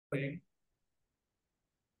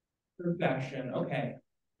Perfection. Okay.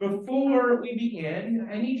 Before we begin,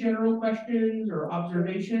 any general questions or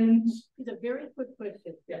observations? It's a very quick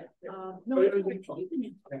question. Yeah. No,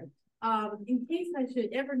 in case I should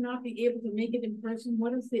ever not be able to make it in person,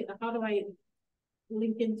 what is the, how do I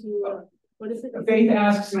link into, what is it? Faith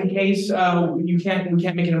asks, in case we can't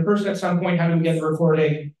make it in person at some point, how do we get the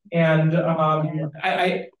recording? And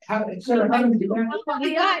Sarah, how do we do that?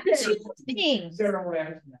 We got two things. Sarah will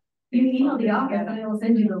answer that. You can email the office and it'll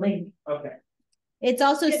send you the link. Okay. It's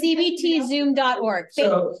also cbtzoom.org.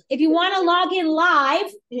 So if you want to log in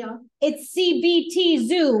live, Yeah. it's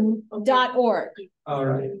cbtzoom.org. all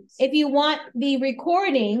right. If you want the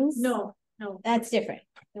recordings, No. that's different.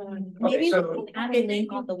 Okay, Maybe so we can add a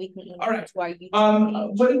link on the weekly email all right. to our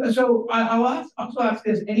YouTube page. So I'll also ask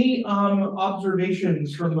this: any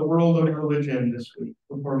observations from the world of religion this week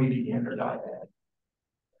before we begin or dive in?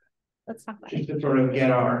 Let's talk about Just it. to sort of get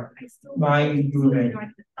our mind moving.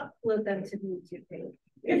 Upload them to the YouTube page.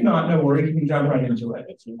 If not, no worries, we can jump right into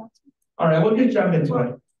it. All right, we'll just jump into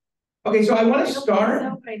it. Okay, so I want to start.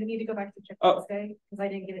 I need to go back to check Oh. today because I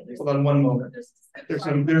didn't get it. Hold on one moment. There's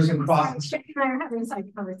some crosses. I'm having a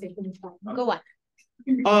conversation. Go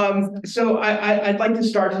on. So I'd like to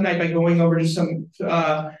start tonight by going over just some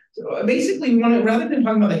basically we want to, rather than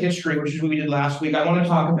talking about the history, which is what we did last week, I want to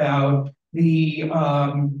talk about the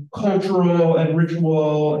cultural and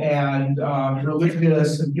ritual and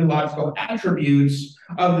religious and theological attributes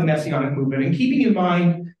of the Messianic movement. And keeping in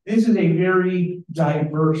mind, this is a very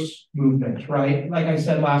diverse movement, right? Like I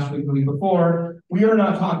said last week, the week before, we are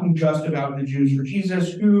not talking just about the Jews for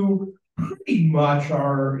Jesus, who pretty much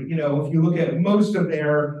are, you know, if you look at most of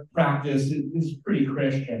their practice, is pretty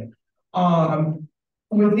Christian.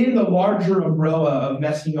 Within the larger umbrella of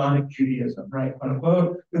Messianic Judaism, right, quote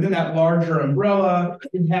unquote, within that larger umbrella,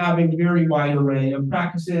 we have a very wide array of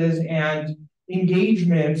practices and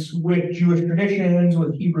engagements with Jewish traditions,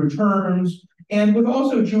 with Hebrew terms, and with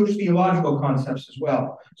also Jewish theological concepts as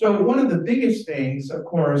well. So one of the biggest things, of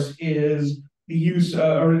course, is the use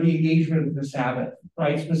or the engagement with the Sabbath,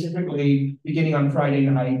 right? Specifically beginning on Friday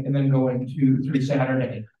night and then going through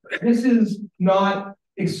Saturday. This is not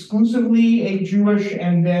exclusively a Jewish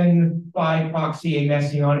and then by proxy a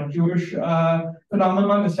Messianic Jewish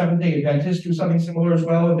phenomenon. The Seventh-day Adventists do something similar as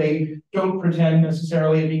well. They don't pretend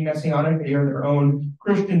necessarily at being Messianic. They are their own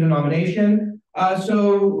Christian denomination.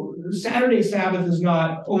 So Saturday Sabbath does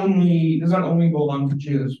not only belong to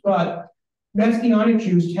Jews, but Messianic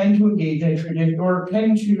Jews tend to engage in a tradition or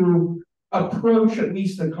tend to approach at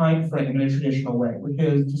least the time frame in a traditional way, which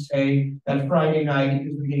is to say that Friday night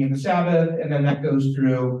is the beginning of the Sabbath, and then that goes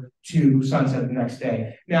through to sunset the next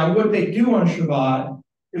day. Now, what they do on Shabbat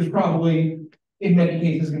is probably, in many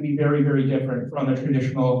cases, going to be very, very different from a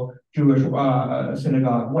traditional Jewish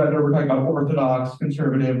synagogue, whether we're talking about Orthodox,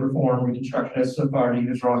 Conservative, Reform, Reconstructionist, Sephardi,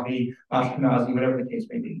 Mizrahi, Ashkenazi, whatever the case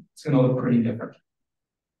may be. It's going to look pretty different.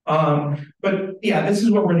 But yeah, this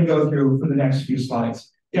is what we're going to go through for the next few slides.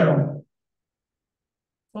 Daryl.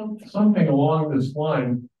 Something along this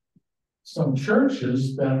line, some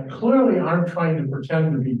churches that clearly aren't trying to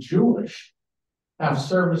pretend to be Jewish have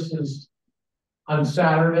services on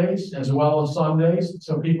Saturdays as well as Sundays,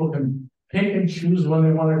 so people can pick and choose when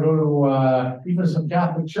they want to go to even some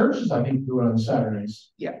Catholic churches, I think, do it on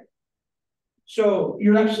Saturdays. Yeah. So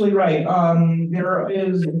you're absolutely right.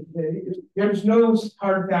 There's no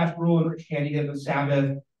hard fast rule in Christianity that the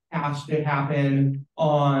Sabbath has to happen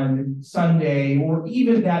on Sunday, or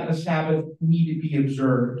even that the Sabbath need to be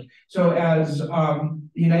observed. So as the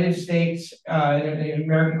United States and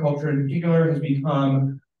American culture in particular has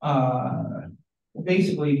become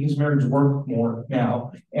basically, because Americans work more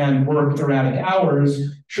now and work erratic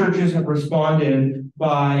hours, churches have responded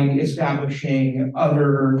by establishing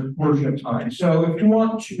other worship times. So if you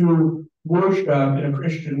want to worship in a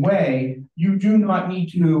Christian way, you do not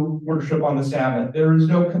need to worship on the Sabbath. There is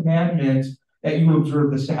no commandment that you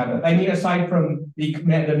observe the Sabbath. I mean, aside from the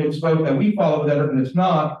commandment of mitzvot that we follow, that it's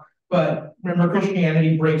not, but remember,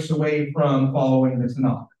 Christianity breaks away from following the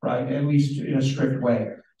Tanakh, right? At least in a strict way.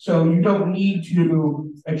 So you don't need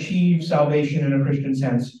to achieve salvation in a Christian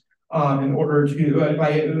sense in order to,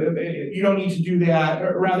 you don't need to do that,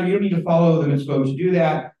 or rather, you don't need to follow the mitzvot to do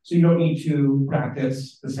that, so you don't need to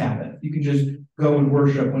practice the Sabbath. You can just go and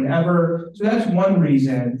worship whenever. So that's one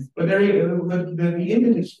reason. But the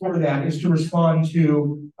impetus for that is to respond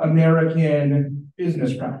to American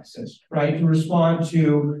business practices, right? To respond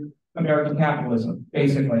to American capitalism,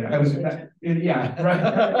 basically. Yeah,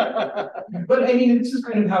 right. But I mean, this is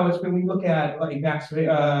kind of how it's when we look at like Max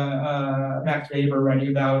Weber writing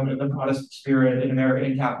about the Protestant spirit in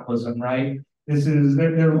American capitalism, right?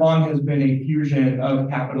 There long has been a fusion of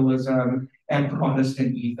capitalism and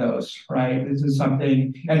Protestant ethos, right? This is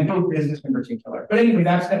something, and both business in particular. But anyway,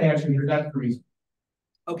 that's the answer here. That's the reason.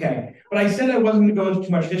 Okay, but I said I wasn't going to go into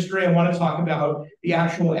too much history. I want to talk about the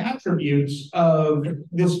actual attributes of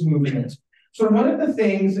this movement. So one of the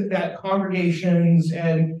things that congregations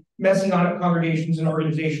and Messianic congregations and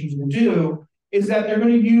organizations will do is that they're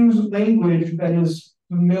going to use language that is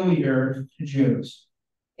familiar to Jews.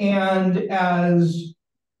 And as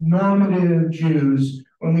normative Jews,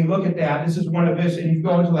 when we look at that, this is one of this, and if you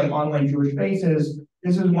go into like online Jewish Faces,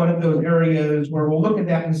 this is one of those areas where we'll look at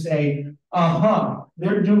that and say,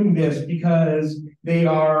 they're doing this because they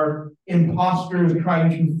are imposters trying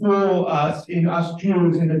to fool us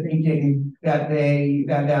Jews into thinking that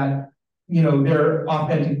they're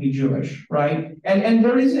authentically Jewish, right? And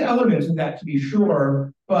there is elements of that to be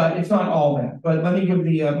sure, but it's not all that. But let me give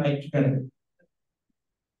the mic to Benedict.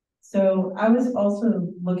 So I was also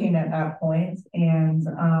looking at that point and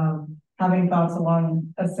having thoughts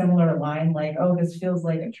along a similar line, like, oh, this feels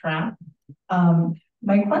like a trap.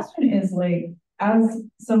 My question is, like, as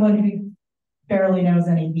someone who barely knows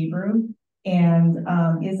any Hebrew and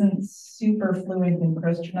isn't super fluent in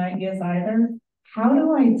Christian ideas either, how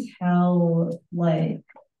do I tell, like,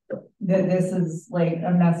 that this is like a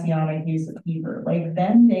messianic use of Hebrew? Like,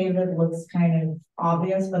 Ben David looks kind of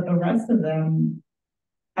obvious, but the rest of them,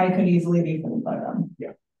 I could easily be fooled by them.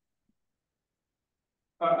 Yeah.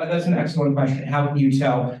 That's an excellent question. How can you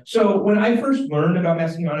tell? So when I first learned about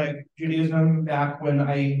Messianic Judaism back when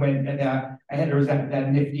I went at there was that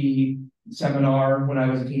nifty seminar when I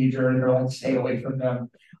was a teenager, and they're like, stay away from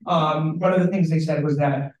them. One of the things they said was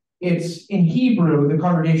that it's in Hebrew, the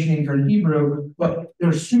congregation names are in Hebrew, but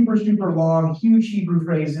they're super, super long, huge Hebrew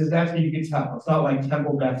phrases. That's how you can tell. It's not like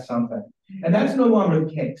Temple Beth something. And that's no longer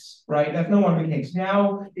the case, right? That's no longer the case.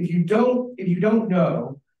 Now, if you don't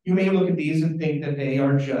know, you may look at these and think that they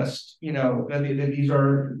are just, that these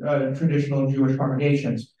are traditional Jewish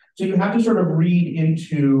congregations. So you have to sort of read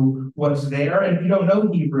into what's there. And if you don't know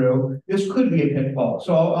Hebrew, this could be a pitfall.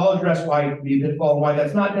 So I'll address why it could be a pitfall, why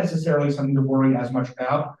that's not necessarily something to worry as much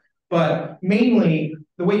about. But mainly,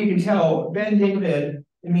 the way you can tell, Ben David,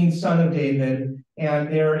 it means son of David.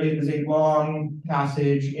 And there is a long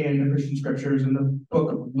passage in the Christian scriptures, in the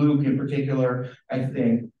book of Luke in particular, I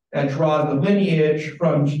think, that draws the lineage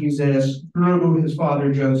from Jesus through his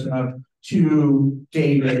father Joseph to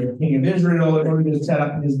David, king of Israel, in order to set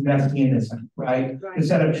up his messianism, right? To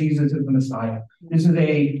set up Jesus as the Messiah. This is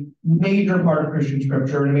a major part of Christian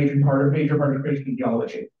scripture and a major part of Christian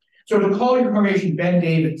theology. So to call your congregation Ben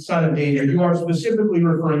David, son of David, you are specifically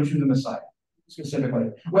referring to the Messiah.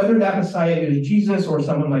 Specifically, whether that Messiah is Jesus or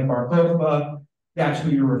someone like Bar Kokhba, that's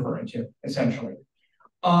who you're referring to, essentially.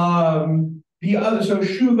 The other, so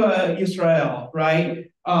Shuva Yisrael, right?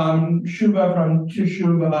 Shuva from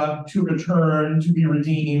Teshuva, to return, to be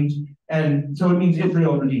redeemed, and so it means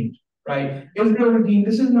Israel redeemed, right? Israel redeemed.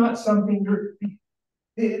 This is not something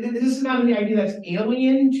this is not the idea that's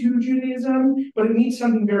alien to Judaism, but it means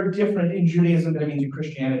something very different in Judaism than it means in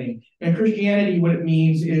Christianity. In Christianity, what it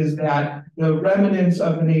means is that the remnants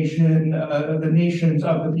of the nations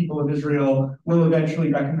of the people of Israel will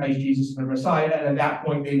eventually recognize Jesus as the Messiah, and at that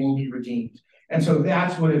point they will be redeemed. And so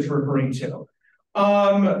that's what it's referring to.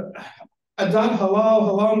 Adat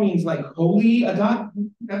halal means like holy. Adat,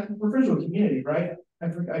 that refers to a community, right? I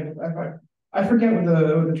forget what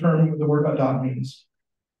the word adat means.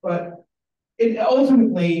 But it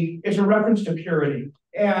ultimately is a reference to purity.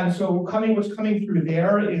 And so what's coming through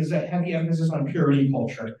there is a heavy emphasis on purity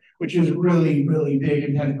culture, which is really, really big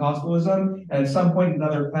in Pentecostalism. And at some point in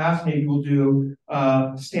another class, maybe we'll do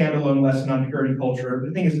a standalone lesson on purity culture.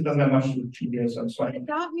 The thing is, it doesn't have much to do with Judaism. So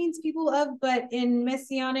Adopt means people of, but in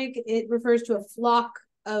Messianic, it refers to a flock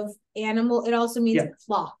of animal. It also means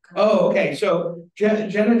flock. Oh, okay. So Jenna,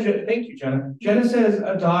 thank you, Jenna. Jenna says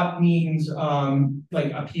adat means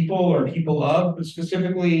like a people or people of, but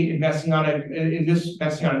specifically in this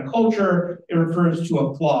Messianic culture, it refers to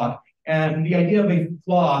a flock. And the idea of a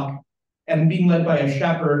flock and being led by a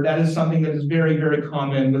shepherd, that is something that is very, very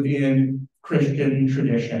common within Christian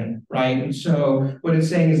tradition, right? And so what it's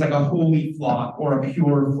saying is like a holy flock or a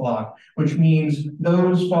pure flock, which means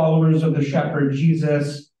those followers of the shepherd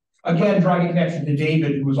Jesus, again, drawing a connection to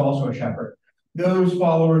David, who was also a shepherd. Those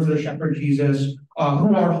followers of the shepherd Jesus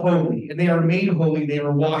who are holy, and they are made holy, they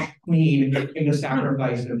are washed clean in the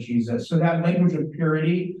sacrifice of Jesus. So that language of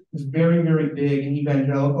purity is very, very big in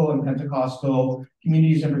evangelical and Pentecostal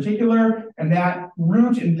communities in particular, and that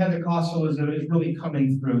root in Pentecostalism is really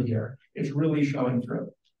coming through here. It's really showing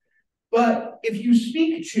through. But if you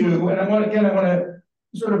speak to, and I want to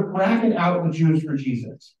sort of bracket out the Jews for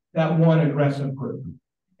Jesus, that one aggressive group,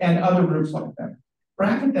 and other groups like them.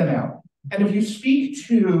 Bracket them out. And if you speak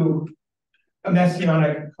to a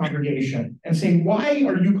Messianic congregation and say, why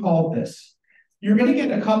are you called this? You're going to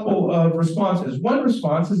get a couple of responses. One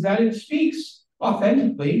response is that it speaks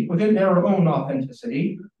authentically, within their own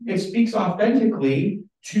authenticity. It speaks authentically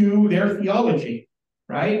to their theology,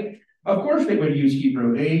 right? Of course they would use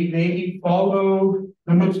Hebrew. They follow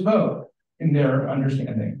the mitzvot in their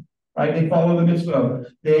understanding, right? They follow the mitzvot.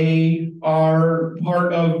 They are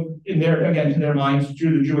part of, in their, again, to their minds,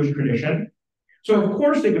 to the Jewish tradition. So of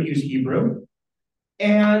course they would use Hebrew.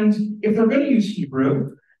 And if they're going to use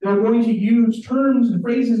Hebrew, they're going to use terms and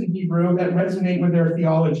phrases in Hebrew that resonate with their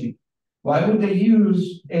theology. Why would they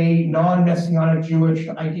use a non-Messianic Jewish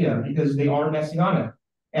idea? Because they are Messianic.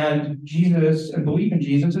 And Jesus and belief in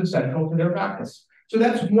Jesus is central to their practice. So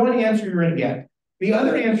that's one answer you're going to get. The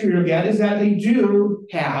other answer you'll get is that they do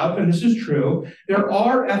have, and this is true, there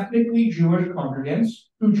are ethnically Jewish congregants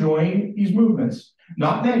who join these movements.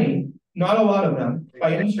 Not many, not a lot of them,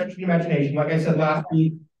 by any stretch of the imagination. Like I said last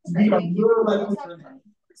week, we are more likely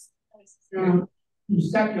to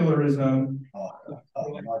secularism.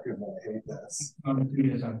 I'm not gonna hate this.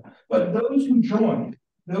 But those who join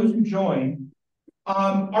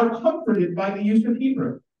are comforted by the use of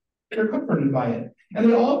Hebrew. They're comforted by it. And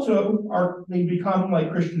they also they become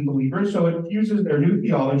like Christian believers, so it fuses their new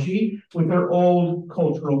theology with their old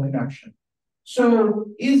cultural connection. So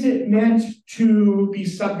is it meant to be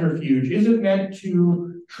subterfuge? Is it meant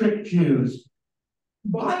to trick Jews?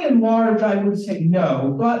 By and large, I would say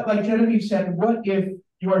no. But like Genevieve said, what if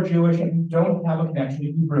you are Jewish and you don't have a connection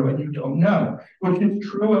to Hebrew and you don't know? Which is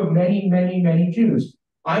true of many, many, many Jews.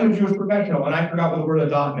 I'm a Jewish professional and I forgot what the word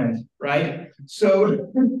adat meant, right? So,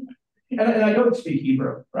 and I don't speak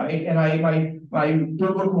Hebrew, right? And my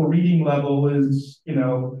biblical reading level is,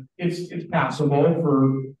 it's passable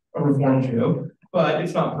for a Reformed Jew, but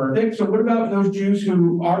it's not perfect. So what about those Jews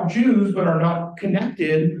who are Jews but are not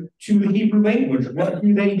connected to the Hebrew language? What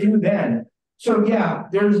do they do then? So yeah,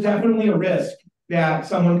 there's definitely a risk that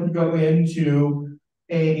someone could go into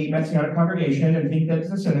a Messianic congregation and think that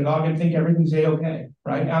it's a synagogue and think everything's a-okay,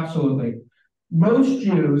 right? Absolutely. Most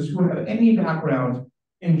Jews who have any background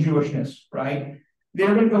in Jewishness, right?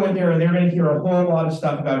 They're going to go in there and they're going to hear a whole lot of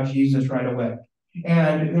stuff about Jesus right away.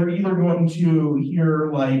 And they're either going to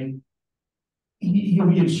hear like, he'll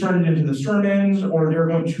be inserted into the sermons, or they're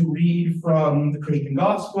going to read from the Christian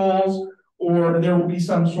Gospels, or there will be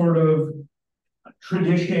some sort of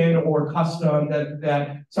tradition or custom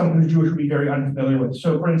that someone who's Jewish would be very unfamiliar with.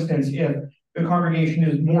 So for instance, if the congregation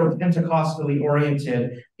is more Pentecostally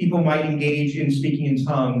oriented, people might engage in speaking in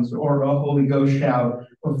tongues or a Holy Ghost shout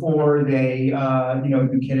before they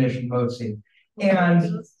do Kiddush and Motzi.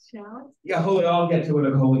 And yeah, I'll get to what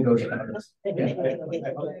a Holy Ghost shout is.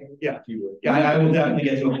 Yeah, I will definitely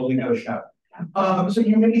get to a Holy Ghost shout. So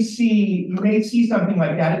you may see something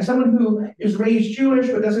like that. And someone who is raised Jewish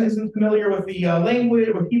but isn't familiar with the language,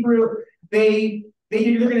 with Hebrew, they're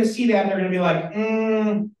going to see that and they're going to be like,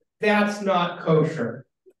 that's not kosher,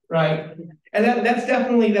 right? And that's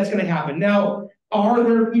going to happen. Now, are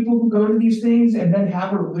there people who go to these things and then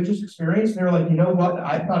have a religious experience? And they're like, you know what?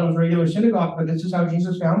 I thought it was regular synagogue, but this is how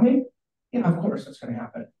Jesus found me? Yeah, of course that's going to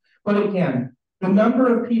happen. But again, the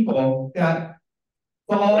number of people that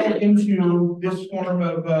fall into this form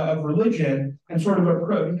of religion and sort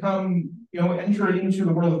of become, enter into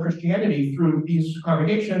the world of Christianity through these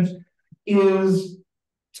congregations is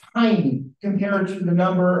tiny compared to the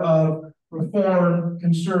number of Reform,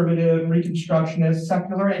 conservative, Reconstructionist,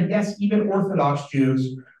 secular, and yes, even Orthodox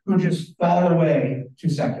Jews who just fall away to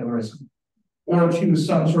secularism or to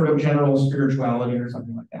some sort of general spirituality or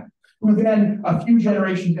something like that. Who then, a few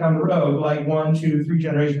generations down the road, like 1, 2, 3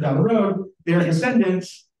 generations down the road, their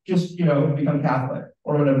descendants just, become Catholic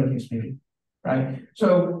or whatever the case may be, right?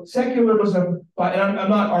 So secularism, and I'm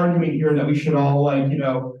not arguing here that we should all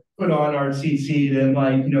put on our tzitzit and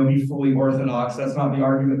be fully Orthodox. That's not the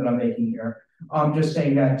argument that I'm making here. I'm just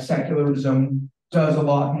saying that secularism does a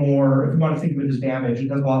lot more, if you want to think of it as damage, it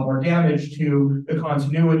does a lot more damage to the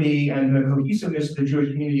continuity and the cohesiveness of the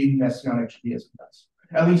Jewish community than Messianic Judaism does,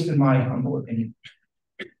 at least in my humble opinion.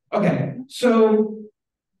 Okay, so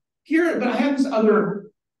here, but I have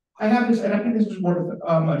this, and I think this is worth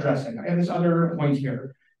addressing. I have this other point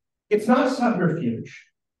here. It's not subterfuge.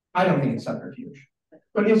 I don't think it's subterfuge.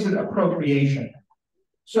 But is it appropriation?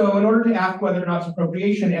 So in order to ask whether or not it's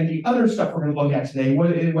appropriation and the other stuff we're going to look at today,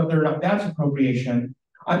 whether or not that's appropriation,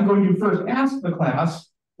 I'm going to first ask the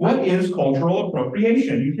class, What is cultural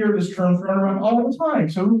appropriation? You hear this term thrown around all the time,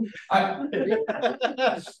 so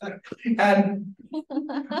and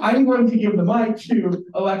I'm going to give the mic to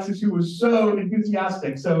Alexis, who was so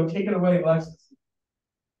enthusiastic, so take it away, Alexis.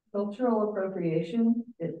 Cultural appropriation,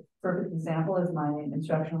 perfect example is my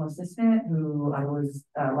instructional assistant, who I was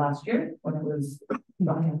last year when it was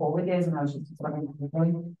running forward days and I was just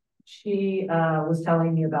running. She was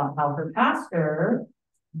telling me about how her pastor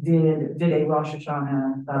did a Rosh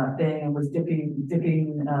Hashanah thing and was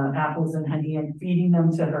dipping apples in honey and feeding them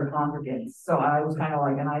to her congregants. So I was kind of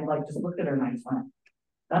like, and I like just looked at her and I just went,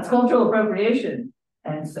 "That's cultural appropriation."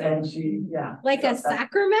 And she, yeah, Like a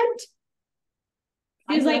sacrament?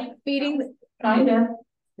 She's like feeding. kind of.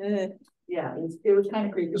 Ugh. Yeah, it was kind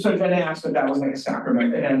of creepy. So Jenna asked if that was like a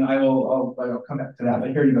sacrament, and I'll come back to that,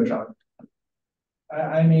 but here you go, John.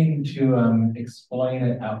 I mean to explain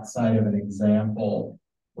it outside of an example,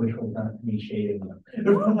 which was not me shading them.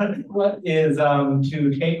 What is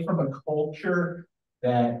to take from a culture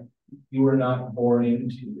that you were not born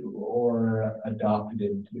into or adopted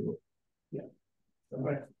into? Yeah.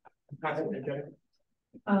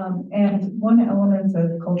 And one element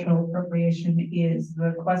of cultural appropriation is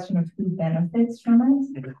the question of who benefits from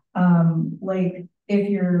it. Like if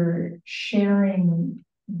you're sharing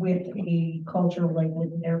with a culture, like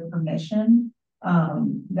with their permission,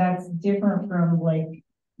 that's different from like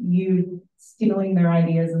you stealing their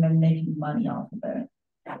ideas and then making money off of it.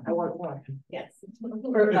 I want more. Yes.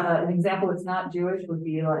 For an example, it's not Jewish would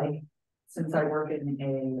be like, since I work in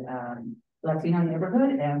a Latino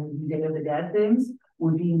neighborhood and we do Day of the Dead things,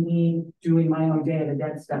 would be me doing my own Day of the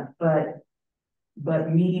Dead stuff. But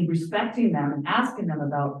me respecting them and asking them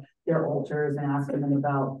about their altars and asking them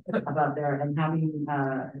about their and having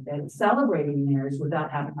and celebrating theirs without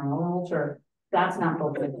having my own altar. That's not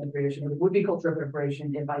cultural appropriation. It would be cultural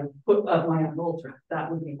appropriation if I put up my own altar. That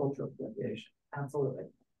would be cultural appropriation. Absolutely.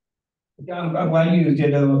 Yeah, I'm glad you did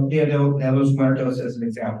Dia de los Muertos as an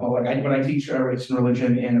example. Like when I teach race and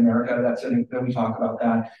religion in America, that's an that we talk about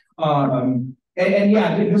that. And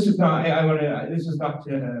yeah, this is not. This is not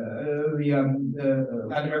the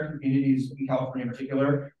Latin American communities in California in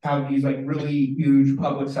particular have these like really huge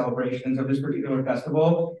public celebrations of this particular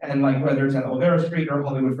festival, and like whether it's at Olvera Street or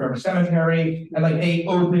Hollywood Forever Cemetery, and like they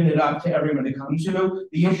open it up to everyone to come to.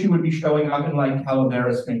 The issue would be showing up in like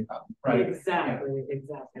Calaveras makeup, right? Exactly.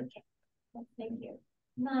 Exactly. Thank you.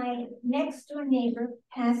 My next door neighbor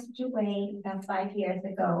passed away about 5 years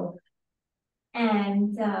ago.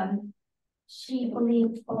 And she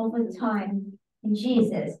believed all the time in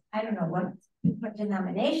Jesus. I don't know what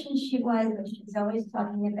denomination she was, but she was always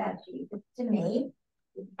talking about Jesus to me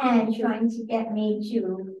and trying to get me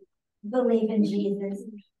to believe in Jesus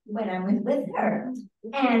when I was with her.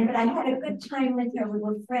 But I had a good time with her. We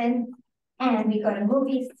were friends and we go to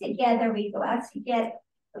movies together. We go out to get.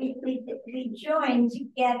 We join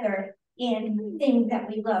together in things that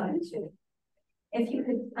we love to. If you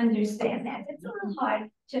could understand that, it's a little hard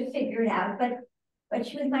to figure it out, but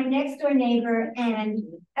she was my next door neighbor, and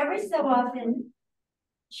every so often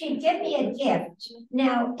she'd give me a gift.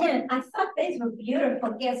 Now, I thought these were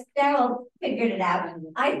beautiful gifts. Daryl figured it out.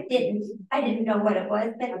 I didn't know what it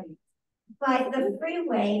was, but by the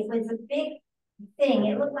freeway was a big thing.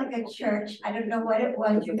 It looked like a church. I don't know what it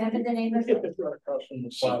was. You remember the name of it?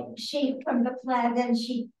 She from the plaza,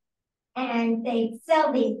 and they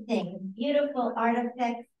sell these things, beautiful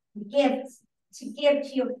artifacts, gifts to give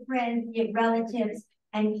to your friends, your relatives.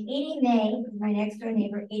 And Edie Mae, my next door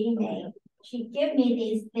neighbor, Edie Mae, she'd give me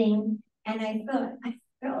these things, and I thought,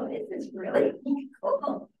 oh, this is really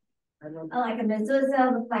cool. I like a mezuzah, I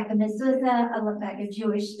look like a mezuzah, I look like a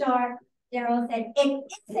Jewish star. Daryl said, it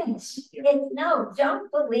isn't. It's no,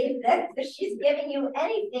 don't believe this. If she's giving you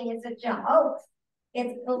anything, it's a hoax.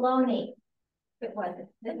 It's baloney. It wasn't.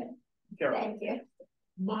 Thank you.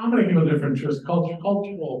 I'm going to give a different twist.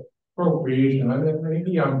 Cultural appropriation. I mean,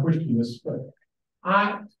 maybe I'm pushing this, but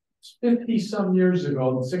 50 some years ago,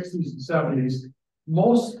 in the 60s and 70s,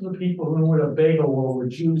 most of the people who knew what a bagel were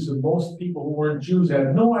Jews, and most people who weren't Jews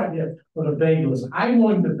had no idea what a bagel is. I'm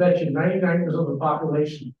going to bet you 99% of the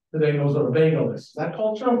population today knows what a bagel is. Is that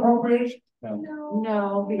cultural appropriation?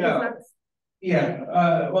 No, because No. that's.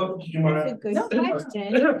 Yeah, well, did you want That's to? a good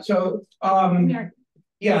question. So,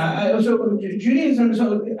 yeah, so Judaism,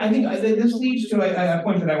 so I think this leads to a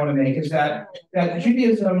point that I want to make is that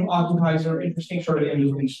Judaism occupies an interesting sort of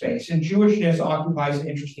in-between space, and Jewishness occupies an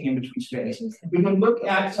interesting in-between space. We can look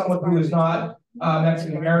at someone who is not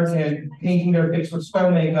Mexican American painting their face with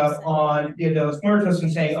skull makeup on Dia de los Muertos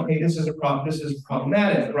and saying, okay, this is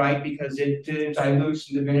problematic, right? Because it dilutes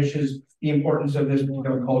and diminishes the importance of this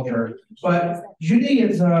particular culture. But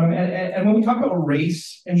Judaism, and when we talk about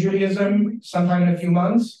race in Judaism sometime in a few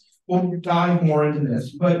months, we'll dive more into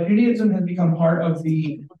this. But Judaism has become part of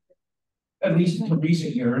the, at least in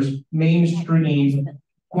recent years, mainstream,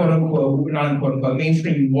 quote unquote, not quote unquote,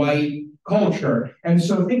 mainstream white culture. And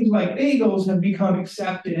so things like bagels have become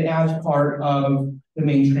accepted as part of the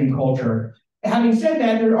mainstream culture. Having said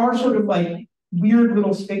that, there are sort of like weird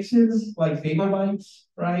little fixes like bagel bites,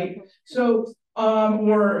 right? So,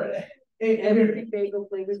 Bagel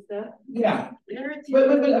flavor stuff. yeah.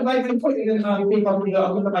 But my point, and I'll give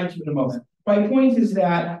the mic to you in a moment. My point is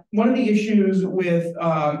that one of the issues with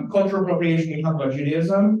cultural appropriation when you talk about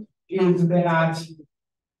Judaism is that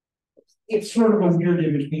it's sort of a weird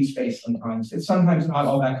in-between space sometimes. It's sometimes not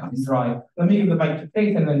all that cut and dry. Let me give the mic to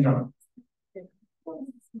Faith and then John.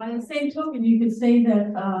 By the same token, you could say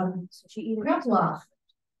that Kreplach,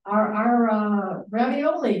 our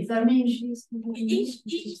raviolis. I mean,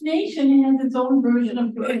 each nation has its own version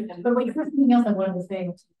of food. But wait, something else I wanted to say,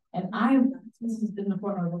 and this has been the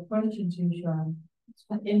form of a question to Sean.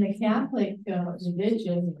 In the Catholic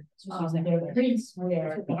religion, their priests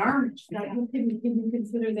wear garments. Now, can you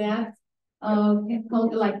consider that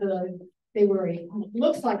like they were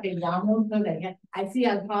looks like a yarmulke that they had. I see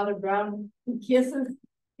on Father Brown who kisses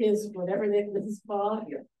his whatever this is called,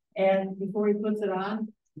 and before he puts it on.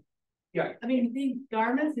 Yeah. I mean, these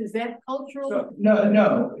garments, is that cultural? So,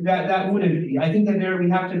 no, that wouldn't be. I think that we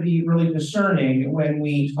have to be really discerning when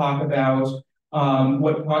we talk about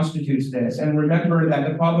what constitutes this. And remember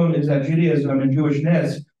that the problem is that Judaism and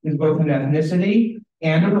Jewishness is both an ethnicity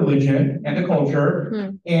and a religion and a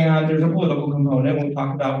culture. And there's a political component when we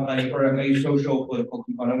talk about like, or a social political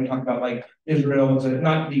component. We talk about like Israel is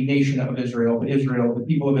not the nation of Israel, but Israel, the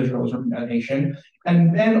people of Israel is a nation.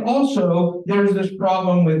 And then also there's this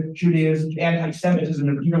problem with Judaism, anti-Semitism,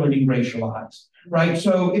 and particularly being racialized, right?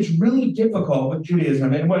 So it's really difficult with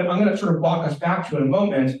Judaism. And what I'm going to sort of walk us back to in a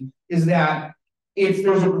moment is that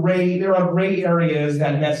there are gray areas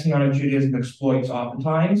that Messianic Judaism exploits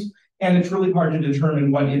oftentimes. And it's really hard to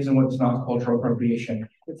determine what is and what's not cultural appropriation.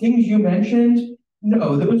 The things you mentioned,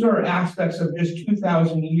 no, those are aspects of just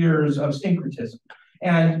 2,000 years of syncretism.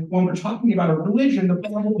 And when we're talking about a religion, the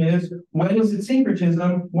problem is, when is it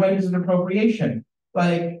syncretism? When is it appropriation?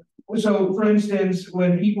 Like, so for instance,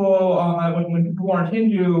 when people who aren't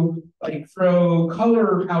Hindu, like throw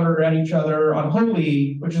color powder at each other on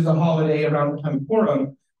Holi, which is a holiday around the time of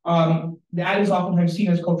Purim, that is oftentimes seen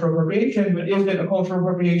as cultural appropriation, but is it a cultural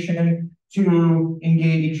appropriation to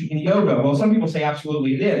engage in yoga? Well, some people say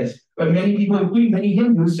absolutely it is, but many people, including many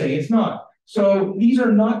Hindus, say it's not. So these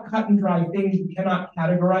are not cut and dry things. You cannot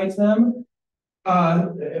categorize them.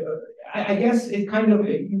 I guess it kind of,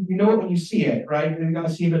 you know it when you see it, right? You got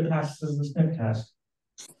to see if it passes the sniff test.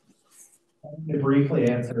 To briefly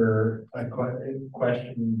answer a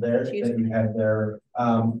question there that you had there,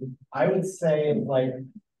 I would say like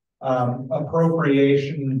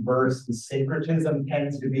appropriation versus syncretism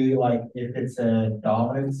tends to be like if it's a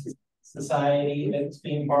dominance society that's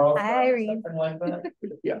being borrowed from, something like that.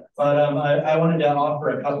 Yeah. But I wanted to offer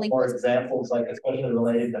a couple more examples, like especially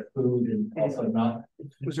related to food and also not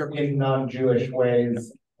in non-Jewish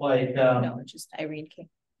ways. Like No, it's just Irene King.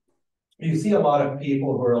 you see a lot of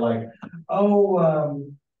people who are like, oh,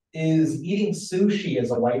 is eating sushi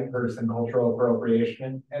as a white person cultural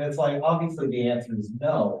appropriation? And it's like, obviously the answer is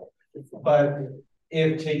no. But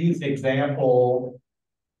if to use the example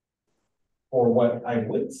for what I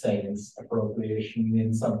would say is appropriation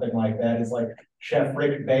in something like that is like Chef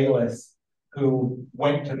Rick Bayless, who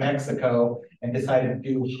went to Mexico and decided to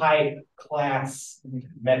do high class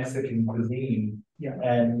Mexican cuisine. Yeah.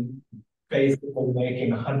 And basically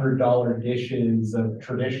making $100 dishes of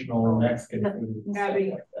traditional Mexican food. And stuff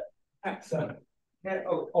like that. So,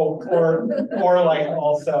 or like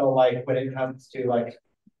also like when it comes to like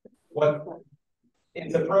what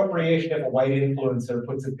it's appropriation if a white influencer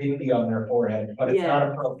puts a bindi on their forehead, but it's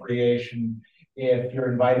not appropriation if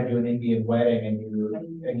you're invited to an Indian wedding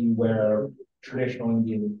and you wear traditional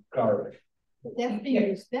Indian garb. That's being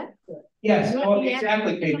respectful. Yes, well,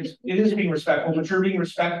 exactly. It is being respectful, but you're being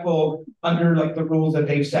respectful under like the rules that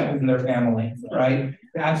they've set within their family, right?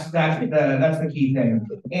 That's the key thing.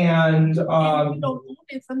 And you don't want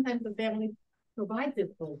it, sometimes the family provides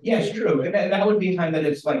it for you. yes, true. And that would be a time that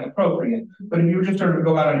it's like appropriate. But if you were just sort of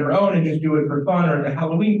go out on your own and just do it for fun or the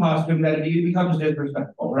Halloween costume, then it becomes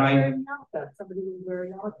disrespectful, right? Somebody was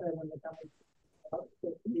wearing outfit when they come.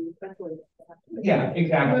 Yeah,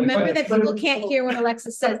 exactly. Remember But- that but- people can't hear when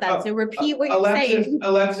Alexis says that, so repeat what you're Alexis, saying.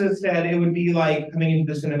 Alexis said it would be like coming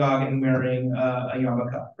into the synagogue and wearing a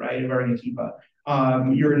yarmulke, right, and wearing a kippah.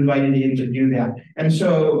 You're invited in to do that. And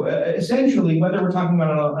so essentially, whether we're talking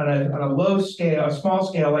about on a low scale, a small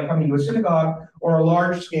scale, like coming to a synagogue, or a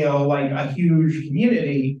large scale, like a huge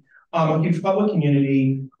community, a huge public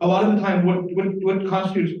community, a lot of the time what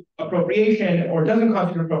constitutes appropriation or doesn't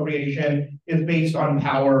constitute appropriation is based on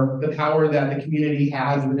power, the power that the community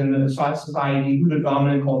has within the society, who the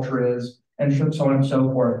dominant culture is, and so on and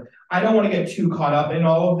so forth. I don't want to get too caught up in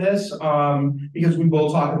all of this, because we will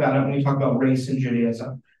talk about it when we talk about race and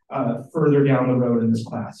Judaism further down the road in this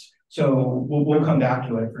class. So we'll come back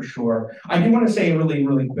to it for sure. I do want to say a really,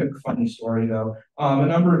 really quick funny story though. A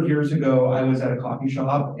number of years ago, I was at a coffee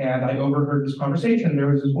shop and I overheard this conversation. There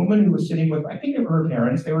was this woman who was sitting with, I think, her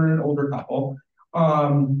parents. They were an older couple.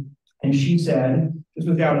 And she said, this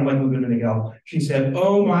was down in like Laguna Niguel. She said,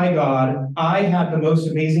 "Oh my God, I had the most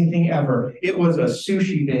amazing thing ever. It was a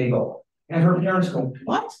sushi bagel." And her parents go,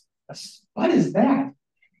 "What? What is that?"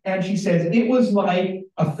 And she says, "It was like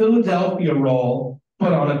a Philadelphia roll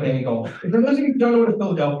put on a bagel." And for those of you who don't know what a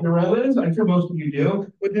Philadelphia roll is, I'm sure most of you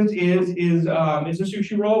do. What this is it's a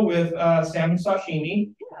sushi roll with salmon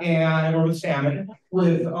sashimi or with salmon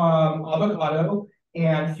with avocado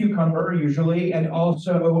and cucumber usually, and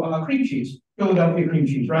also cream cheese, Philadelphia cream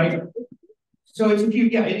cheese, right? So it's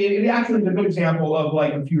it actually is a good example of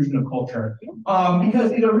like a fusion of culture,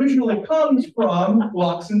 because it originally comes from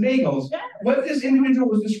lox and bagels. What this individual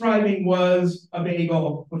was describing was a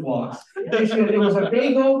bagel with lox. They said it was a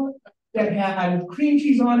bagel that had cream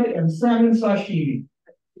cheese on it and salmon sashimi.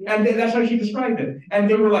 And that's how she described it. And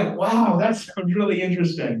they were like, "Wow, that sounds really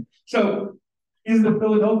interesting." So is the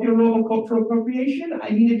Philadelphia roll cultural appropriation? I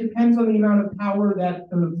mean, it depends on the amount of power that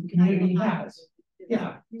the community has.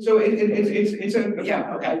 Yeah. So it's a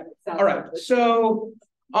yeah, okay. All right. So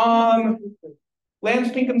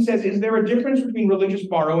Lance Pinkham says, "Is there a difference between religious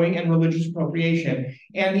borrowing and religious appropriation?"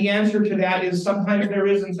 And the answer to that is sometimes there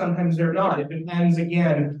is and sometimes there not. It depends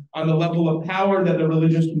again on the level of power that the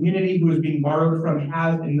religious community who is being borrowed from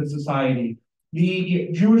has in the society. The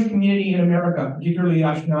Jewish community in America, particularly the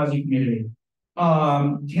Ashkenazi community,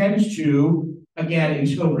 tends to, again,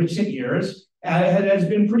 until recent years, has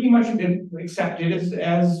been pretty much accepted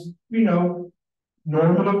as you know,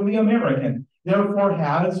 normatively American. Therefore,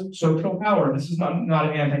 has social power. This is not an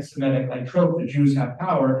anti-Semitic like trope that Jews have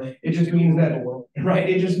power. It just means that, right?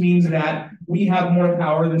 It just means that we have more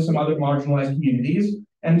power than some other marginalized communities.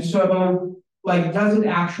 And so, like, does it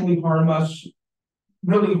actually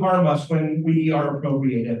really harm us when we are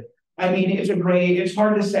appropriated? I mean, it's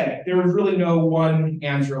hard to say. There is really no one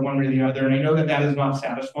answer, one way or the other. And I know that is not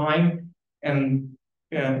satisfying. And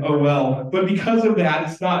oh well. But because of that,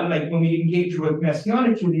 it's not like when we engage with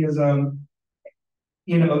Messianic Judaism,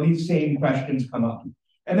 you know, these same questions come up.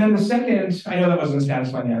 And then the second, I know that wasn't a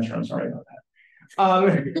satisfying answer. I'm sorry about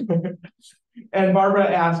that. And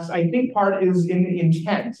Barbara asks, "I think part is in the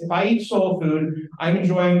intent. If I eat soul food, I'm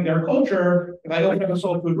enjoying their culture. If I open up a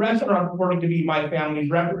soul food restaurant purporting to be my family's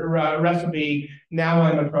recipe, now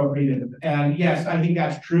I'm appropriated." And yes, I think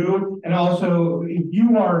that's true. And also, if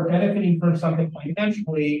you are benefiting from something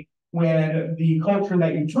financially, when the culture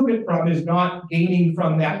that you took it from is not gaining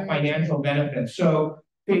from that financial benefit. So,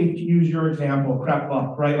 Faith, to use your example,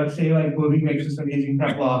 kreplach, right? Let's say like Louis makes this amazing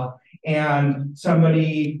kreplach, and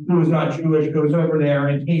somebody who is not Jewish goes over there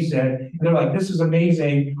and tastes it, and they're like, "This is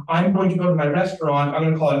amazing. I'm going to go to my restaurant. I'm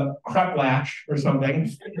going to call it kreplach or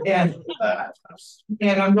something, and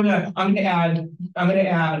I'm gonna add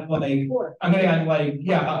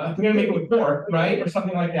make it with pork, right, or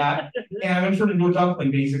something like that, and I'm sure to do a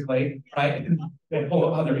dumpling basically, right? A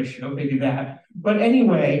whole other issue, they do that. But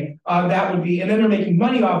anyway, that would be, and then they're making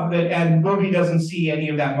money off of it, and Bobby doesn't see any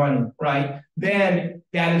of that money, right? Then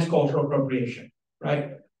that is cultural appropriation,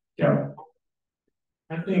 right? Daryl?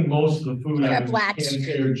 I think most of the food items can't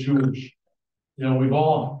say are Jewish. You know, we've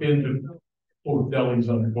all been to both delis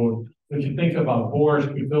on the boat. If you think about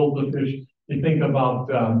borscht, gefilte fish, you think about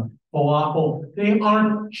falafel, they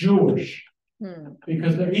aren't Jewish.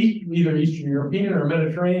 Because they're either Eastern European or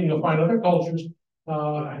Mediterranean. You'll find other cultures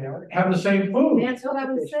have the same food. That's what I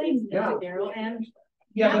was saying, Yeah. Daryl, and.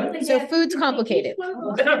 Yeah, So food's complicated.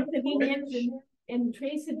 And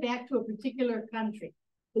trace it back to a particular country.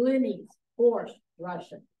 Blinis, borscht,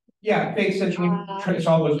 Russian. yeah, Faith said she would trace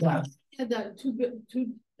all those down. The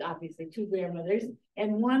obviously two grandmothers,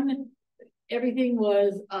 and one, everything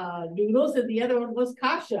was noodles, and the other one was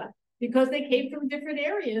kasha, because they came from different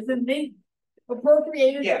areas, and they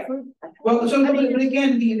Appropriated. Yeah. Well, so, but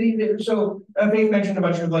again, Faith mentioned a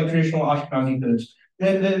bunch of like traditional Ashkenazi foods.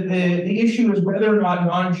 The issue is whether or not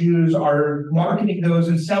non-Jews are marketing those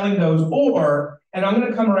and selling those, or, and I'm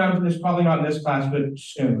gonna come around to this, probably not in this class, but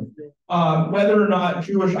soon, whether or not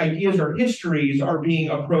Jewish ideas or histories are being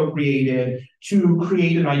appropriated to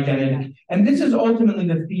create an identity. And this is ultimately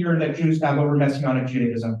the fear that Jews have over Messianic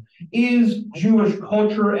Judaism. Is Jewish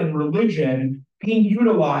culture and religion being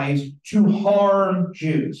utilized to harm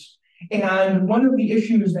Jews? And one of the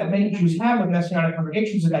issues that many Jews have with Messianic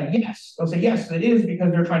congregations is that, yes, they'll say, yes, it is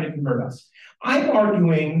because they're trying to convert us. I'm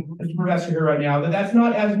arguing, as a professor here right now, that that's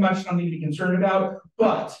not as much something to be concerned about,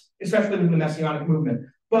 but, especially with the Messianic movement,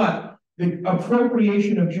 but the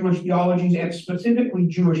appropriation of Jewish theologies and specifically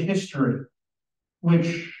Jewish history,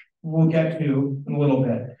 which we'll get to in a little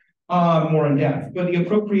bit, more in depth, but the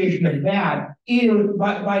appropriation of that is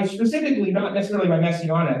by specifically, not necessarily by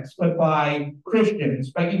Messianics, but by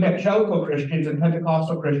Christians, by evangelical Christians and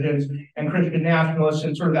Pentecostal Christians and Christian nationalists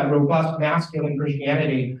and sort of that robust masculine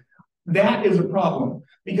Christianity. That is a problem,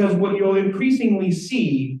 because what you'll increasingly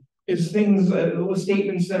see is things,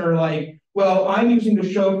 statements that are like, well, I'm using the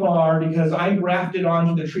shofar because I'm grafted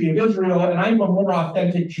onto the tree of Israel and I'm a more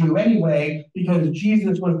authentic Jew anyway because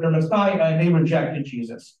Jesus was their Messiah and they rejected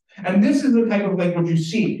Jesus. And this is the type of language you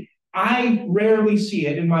see. I rarely see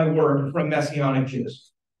it in my work from Messianic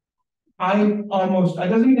Jews. It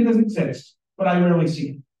doesn't mean it doesn't exist, but I rarely see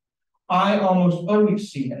it. I almost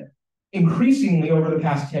always see it, increasingly over the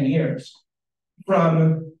past 10 years,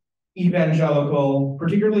 from evangelical,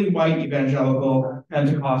 particularly white evangelical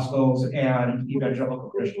Pentecostals and evangelical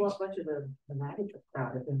Christians. Much of the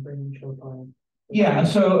crowd have been bringing children. Yeah,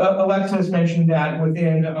 so Alexis mentioned that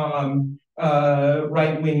within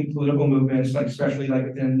right-wing political movements, like especially like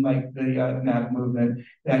within like the MAGA movement,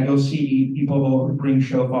 that you'll see people who bring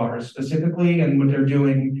shofars specifically, and what they're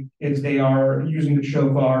doing is they are using the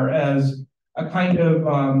shofar as a kind of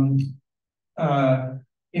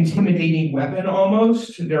intimidating weapon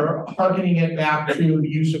almost. They're hearkening it back to the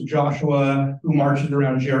use of Joshua, who marches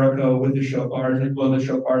around Jericho with the shofars. They blow the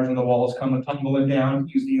shofars and the walls come tumbling down,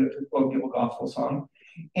 to use the quote the gospel song.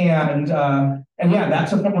 And yeah,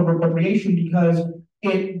 that's a form of appropriation because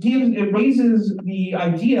it raises the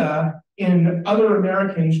idea in other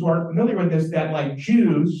Americans who aren't familiar with this that like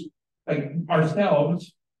Jews, like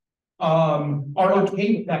ourselves, are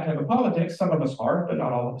okay with that kind of politics. Some of us are, but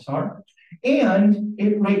not all of us are. And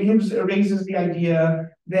it raises the idea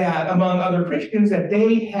that among other Christians that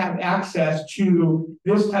they have access to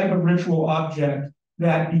this type of ritual object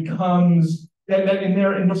that becomes that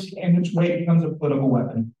in its way it becomes a political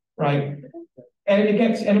weapon, right? And it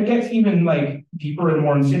gets even like deeper and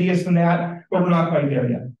more insidious than that, but we're not quite there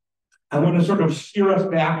yet. I want to sort of steer us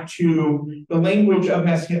back to the language of the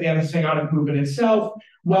Messianic movement itself.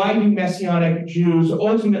 Why do Messianic Jews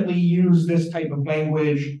ultimately use this type of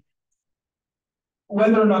language?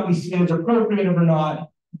 Whether or not we see it as appropriate or not,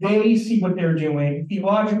 they see what they're doing,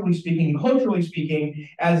 theologically speaking, culturally speaking,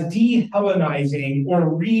 as de-Hellenizing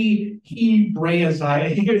or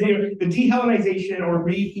re-Hebraizing, the de-Hellenization or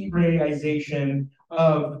re-Hebraization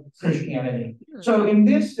of Christianity. So in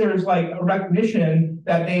this, there's like a recognition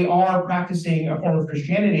that they are practicing a form of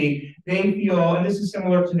Christianity. They feel, and this is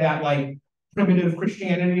similar to that like primitive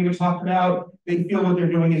Christianity we talked about, they feel what they're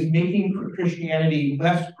doing is making Christianity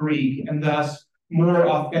less Greek and thus more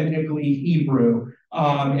authentically Hebrew,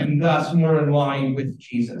 and thus more in line with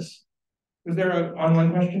Jesus. Is there an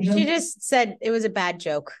online question, Jim? She just said it was a bad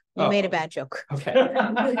joke. You made a bad joke. Okay.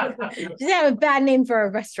 Just have a bad name for a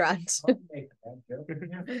restaurant.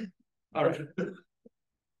 All right.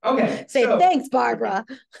 Okay. Say thanks, Barbara.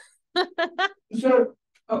 Here you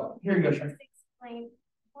go, Sharon. Explain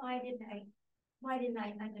why didn't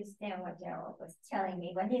I understand what Daryl was telling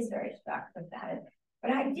me when he's very shocked about it? But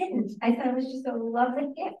I didn't. I thought it was just a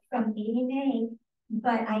lovely gift from ENA.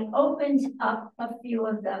 But I opened up a few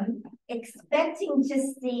of them, expecting to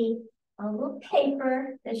see a little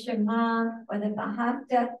paper, the Shema or the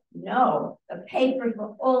V'ahavta. No, the papers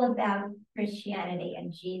were all about Christianity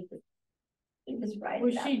and Jesus. He was right.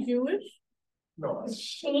 Was she Jewish? No. Was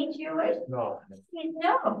she Jewish? No.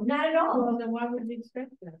 No, not at all. Well, then why would you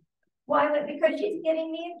expect that? Why? Because she's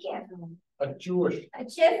giving me a gift. A Jewish. A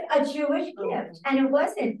Jewish gift, and it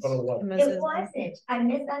wasn't. But what? It wasn't. I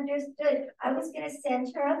misunderstood. I was going to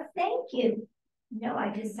send her a thank you. No, I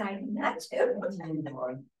decided not to.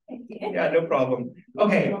 Yeah, no problem.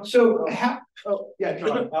 Okay, so Yeah,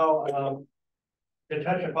 John. To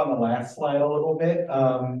touch upon the last slide a little bit,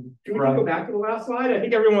 Can we go back to the last slide? I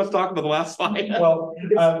think everyone wants to talk about the last slide. well,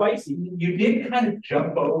 It's spicy. you did kind of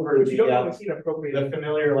jump over But you don't the, really see it appropriate. the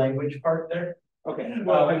familiar language part there. Okay,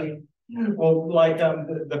 well, I mean, Well, like,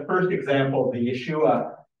 the first example, the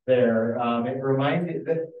Yeshua there, it reminded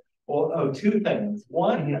that, well, of two things.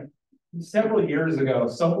 One, several years ago,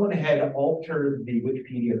 someone had altered the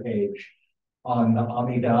Wikipedia page on the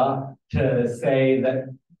Amidah to say that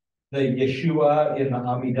the Yeshua in the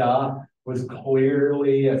Amidah was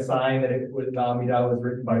clearly a sign that it was, the Amidah was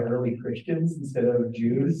written by early Christians instead of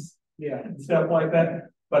Jews. yeah. And stuff like that.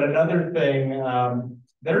 But another thing,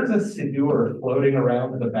 there's a siddur floating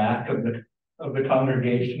around the back of the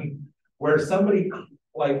congregation where somebody,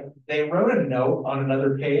 like, they wrote a note on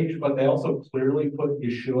another page, but they also clearly put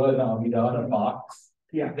Yeshua and Amidah in a box.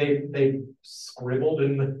 Yeah. They scribbled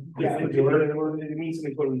in the Yeah, siddur. it means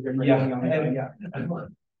something totally different. Yeah, and,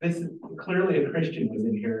 and this is clearly a Christian was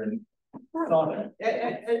in here and saw that.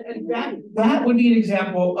 And that would be an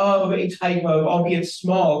example of a type of, albeit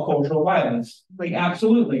small, cultural violence. Like,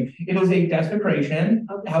 absolutely. It is a desecration,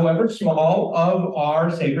 however small, of our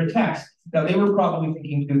sacred text. Now, they were probably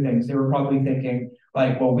thinking two things. They were probably thinking,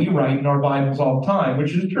 like, well, we write in our Bibles all the time,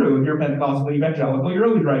 which is true. If you're Pentecostal evangelical, you're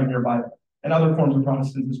always writing your Bible, and other forms of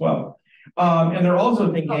Protestants as well. And they're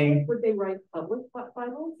also thinking, Would they write public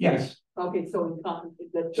Bibles? yes. Okay, so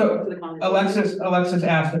in So, to the congregation. Alexis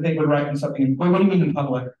asked if they would write in something. Wait, what do you mean in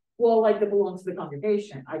public? Well, like that belongs to the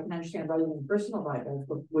congregation. I can understand writing in personal Bibles,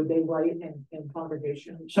 but would they write in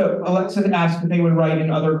congregation? So Alexis asked if they would write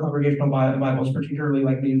in other congregational Bibles, particularly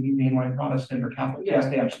like maybe mainline Protestant or Catholic. Yes,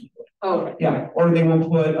 they absolutely would. Oh, Yeah, or they will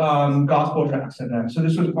put gospel tracts in them. So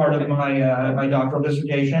this was part of my my doctoral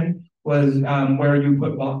dissertation was where you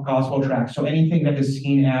put gospel tracts. So anything that is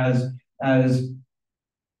seen as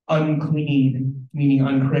unclean, meaning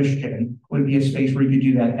unchristian, would be a space where you could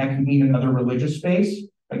do that. That could mean another religious space,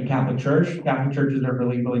 like a Catholic church. Catholic churches are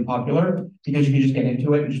really, really popular because you can just get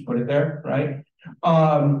into it and just put it there, right?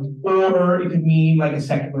 Or it could mean like a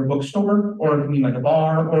secular bookstore, or it could mean like a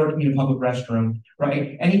bar, or it could mean a public restroom,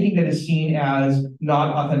 right? Anything that is seen as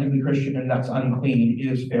not authentically Christian and that's unclean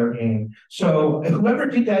is fair game. So whoever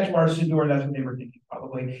did that to our siddur, that's what they were thinking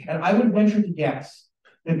probably. And I would venture to guess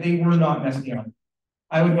that they were not Messianic.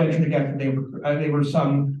 I would venture to guess that they were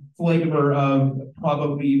some flavor of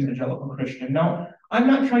probably evangelical Christian. Now, I'm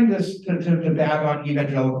not trying to bag on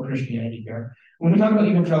evangelical Christianity here. When we talk about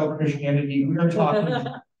evangelical Christianity, we're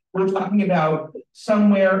talking about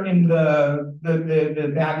somewhere in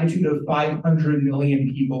the magnitude of 500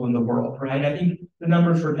 million people in the world, right? I think the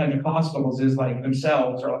numbers for Pentecostals is like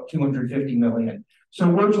themselves are like 250 million. So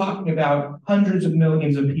we're talking about hundreds of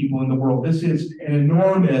millions of people in the world. This is an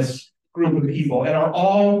enormous group of people. And are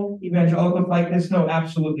all evangelicals like this? No,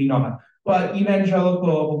 absolutely not. But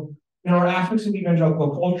evangelical, there are aspects of evangelical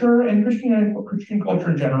culture and Christian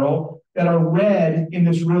culture in general that are read in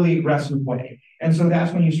this really aggressive way. And so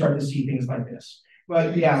that's when you start to see things like this.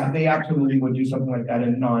 But yeah, they absolutely would do something like that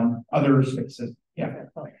in other spaces. Yeah.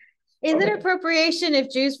 Is it appropriation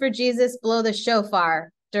if Jews for Jesus blow the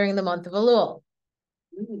shofar during the month of Elul?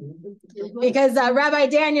 Because Rabbi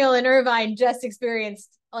Daniel and Irvine just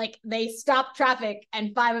experienced, like, they stopped traffic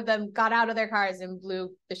and 5 of them got out of their cars and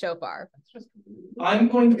blew the shofar. I'm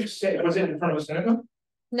going to say, was it in front of a synagogue?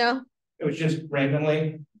 No. It was just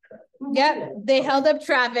randomly. Yep. They held up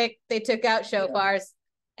traffic. They took out shofars.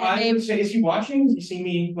 And I would say, is he watching? Does he see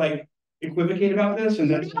me like equivocate about this? And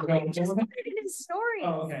that's No, I just heard his story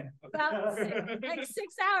oh, okay. about like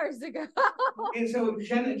 6 hours ago. And so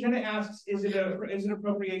Jenna asks, is it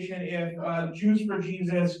appropriation if Jews for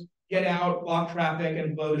Jesus get out, block traffic,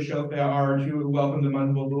 and blow the shofar to welcome the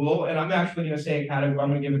month of Elul? And I'm actually going to say I'm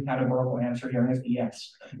going to give a categorical answer here, and it's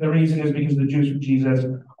yes. The reason is because the Jews for Jesus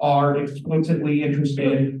are explicitly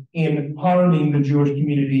interested in harming the Jewish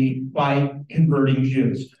community by converting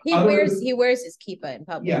Jews. He wears his kippah in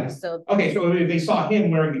public. Yeah. So okay, so if they saw him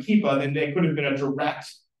wearing the kippah, then they could have been a direct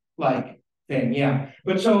thing, yeah.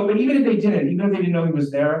 But even if they didn't know he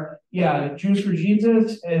was there, yeah, Jews for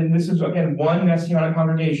Jesus, and this is again one Messianic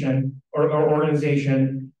congregation or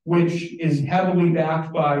organization which is heavily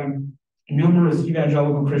backed by numerous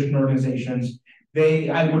evangelical Christian organizations.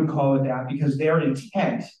 I would call it that because their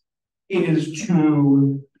intent is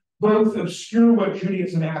to both obscure what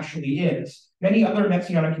Judaism actually is. Many other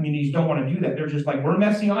Messianic communities don't want to do that. They're just like, we're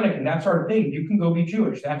Messianic and that's our thing. You can go be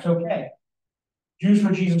Jewish. That's okay. Jews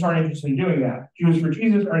for Jesus aren't interested in doing that. Jews for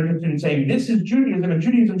Jesus are interested in saying, this is Judaism, and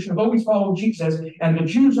Judaism should have always followed Jesus, and the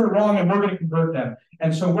Jews are wrong, and we're going to convert them.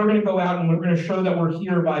 And so we're going to go out and we're going to show that we're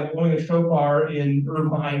here by blowing a shofar in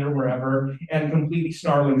Irvine or wherever and completely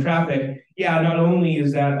snarling traffic. Yeah, not only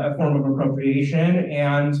is that a form of appropriation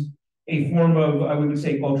and a form of, I would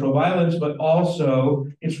say, cultural violence, but also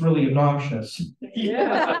it's really obnoxious.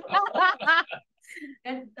 Yeah.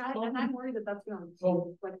 And I'm worried that that's gonna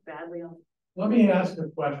reflect badly on. Let me ask a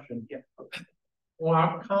question. Yeah.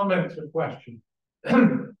 Well, comment to question.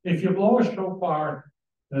 If you blow a shofar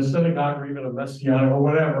in a synagogue or even a messianic or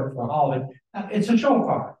whatever for a holiday, it's a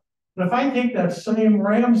shofar. But if I take that same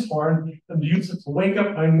ram's horn and use it to wake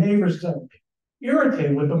up my neighbors because I'm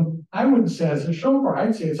irritated with them, I wouldn't say it's a shofar.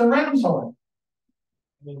 I'd say it's a ram's horn.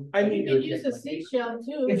 I mean, You could use a seashell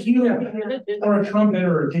too. if you or a trumpet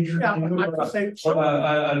or a didgeridoo or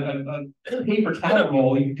a paper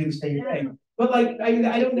towel, you could do the same thing. But like,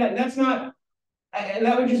 I don't. That's not.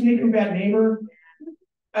 That would just make you a bad neighbor.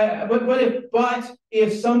 But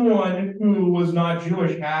if someone who was not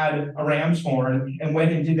Jewish had a ram's horn and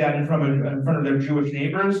went and did that in front of their Jewish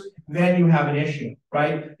neighbors, then you have an issue,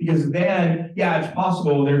 right? Because then, yeah, it's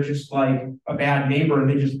possible they're just like a bad neighbor and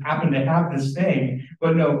they just happen to have this thing.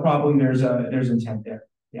 But no, probably there's intent there.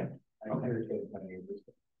 Yeah. Okay.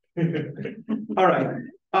 All right.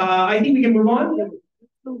 I think we can move on.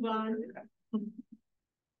 Move on.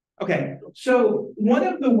 Okay. So one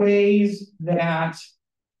of the ways that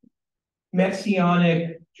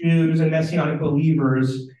Messianic Jews and Messianic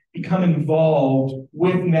believers become involved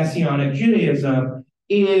with Messianic Judaism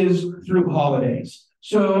is through holidays.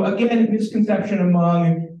 So again, misconception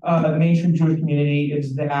among the mainstream Jewish community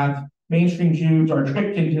is that mainstream Jews are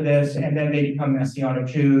tricked into this and then they become Messianic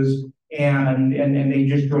Jews and they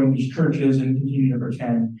just join these churches and continue to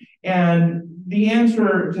pretend. And the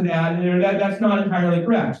answer to that's not entirely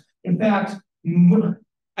correct. In fact,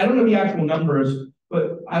 I don't know the actual numbers,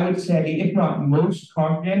 but I would say, if not most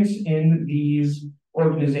congregants in these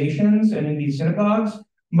organizations and in these synagogues,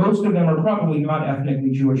 most of them are probably not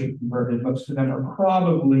ethnically Jewish and converted. Most of them are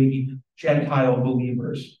probably Gentile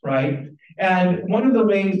believers, right? And one of the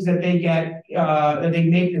ways that they get, that they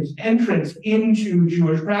make this entrance into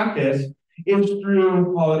Jewish practice is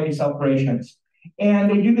through holiday celebrations. And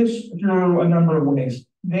they do this through a number of ways.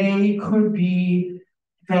 They could be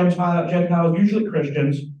Gentiles, usually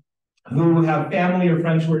Christians, who have family or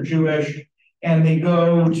friends who are Jewish, and they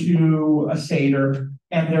go to a Seder,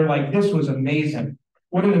 and they're like, this was amazing.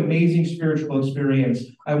 What an amazing spiritual experience.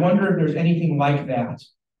 I wonder if there's anything like that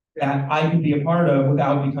I could be a part of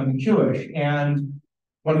without becoming Jewish. And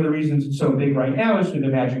one of the reasons it's so big right now is through the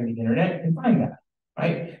magic of the internet, you can find that,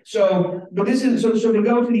 right? So, but this is, so they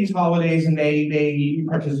go to these holidays and they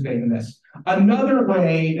participate in this. Another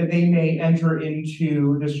way that they may enter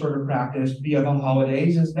into this sort of practice via the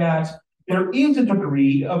holidays is that there is a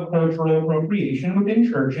degree of cultural appropriation within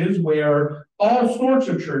churches where all sorts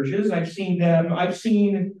of churches, I've seen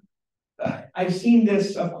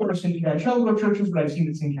this, of course, in evangelical churches, but I've seen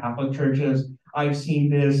this in Catholic churches. I've seen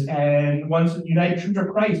this, and once United Church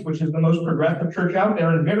of Christ, which is the most progressive church out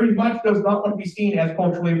there, and very much does not want to be seen as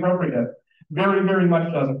culturally appropriative. Very, very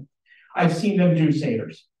much doesn't. I've seen them do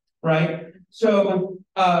seders, right? So,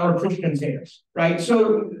 or Christian seders, right?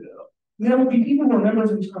 So there will be people who are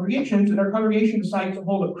members of these congregations, and their congregation decides to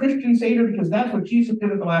hold a Christian seder because that's what Jesus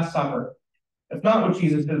did at the Last Supper. That's not what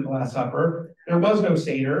Jesus did at the Last Supper. There was no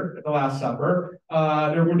Seder at the Last Supper.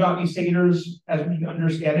 There would not be Seders, as we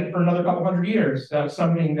understand it, for another couple hundred years. That's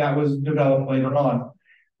something that was developed later on.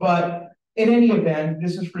 But in any event,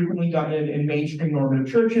 this is frequently done in mainstream normative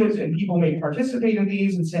churches, and people may participate in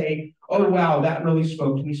these and say, oh, wow, that really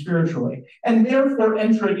spoke to me spiritually. And therefore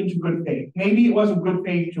enter it into good faith. Maybe it wasn't good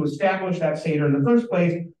faith to establish that Seder in the first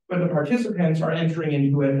place, but the participants are entering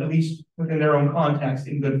into it, at least within their own context,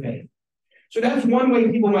 in good faith. So that's one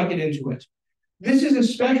way people might get into it. This is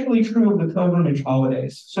especially true of the pilgrimage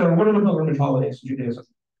holidays. So what are the pilgrimage holidays in Judaism?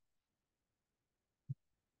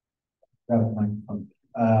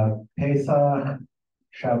 Pesach,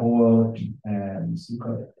 Shavuot, and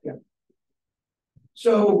Sukkot. Yeah.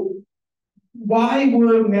 So why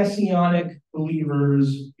would Messianic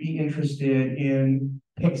believers be interested in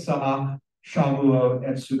Pesach, Shavuot,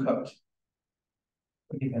 and Sukkot?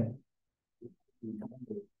 What do you think?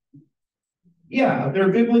 Yeah, they're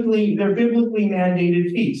biblically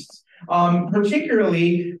mandated feasts.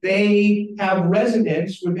 Particularly, they have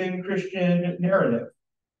resonance within Christian narrative.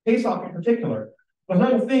 Pesach in particular. The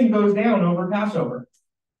whole thing goes down over Passover.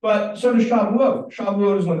 But so does Shavuot.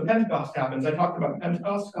 Shavuot is when the Pentecost happens. I talked about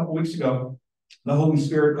Pentecost a couple weeks ago. The Holy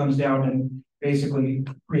Spirit comes down basically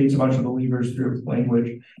creates a bunch of believers through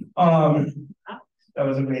language. That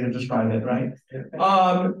was a way to describe it, right?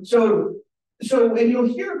 And you'll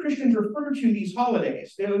hear Christians refer to these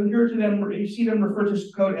holidays. They'll hear to them, you see them refer to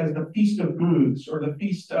Sukkot as the Feast of Booths or the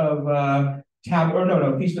Feast of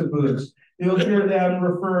Feast of Booths. You'll hear them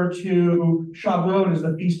refer to Shavuot as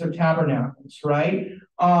the Feast of Tabernacles, right?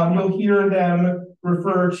 You'll hear them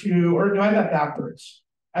refer to, or no, I have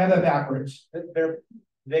that backwards.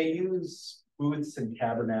 They use booths and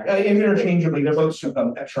tabernacles. Interchangeably, they're both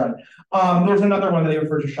Sukkot, that's right. There's another one that they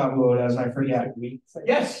refer to Shavuot as, I forget.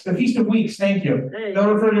 Yes, the Feast of Weeks, thank you.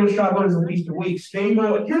 They'll refer to Shavuot as the Feast of Weeks.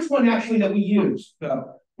 Here's one actually that we use,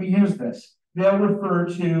 though. We use this. They'll refer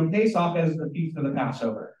to Pesach as the Feast of the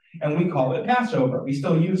Passover, and we call it Passover. We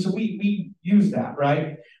still use, so we use that,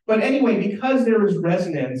 right? But anyway, because there is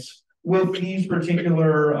resonance with these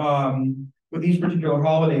particular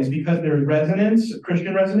holidays, because there's resonance,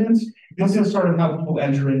 Christian resonance, this is sort of how people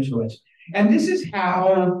enter into it. And this is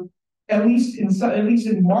how, at least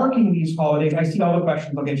in marking these holidays, I see all the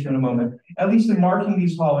questions, I'll get to in a moment. At least in marking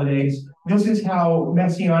these holidays, this is how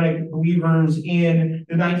Messianic believers in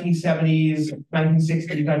the 1970s,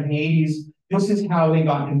 1960s, 1980s, this is how they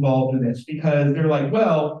got involved in this, because they're like,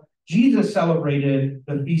 well, Jesus celebrated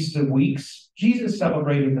the Feast of Weeks, Jesus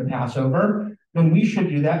celebrated the Passover, then we should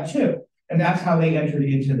do that too. And that's how they entered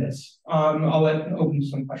into this. I'll open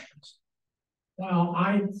some questions. Well,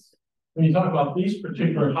 when you talk about these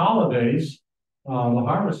particular holidays, the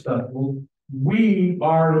Harvest Festival, we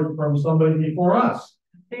borrowed it from somebody before us.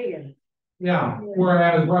 Pagan. Yeah,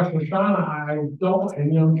 whereas Rosh Hashanah,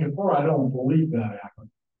 and Yom Kippur, I don't believe that happened.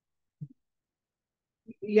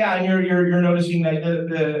 Yeah, and you're noticing that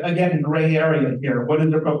the again, gray area here. What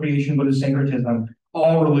is appropriation? What is syncretism?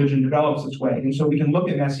 All religion develops this way. And so we can look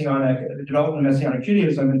at the development of Messianic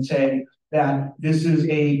Judaism and say that this is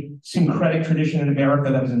a syncretic tradition in America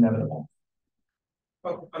that was inevitable.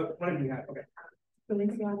 Oh, what did you have? Okay.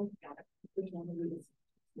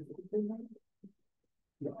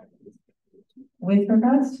 With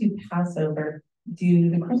regards to Passover, do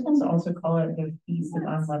the Christians also call it the Feast of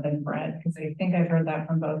Unleavened Bread? Because I think I've heard that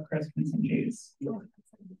from both Christians and Jews.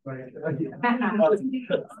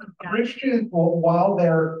 Christians,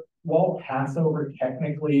 while Passover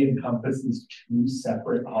technically encompasses two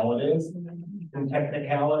separate holidays in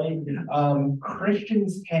technicality,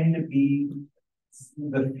 Christians tend to be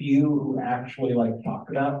the few who actually talk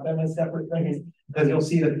about them as separate things, because you'll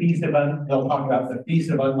see they'll talk about the Feast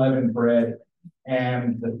of Unleavened Bread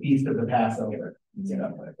and the Feast of the Passover.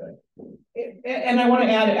 Stuff like that. And I want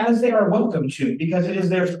to add, as they are welcome to, because it is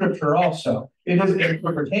their scripture also. It is their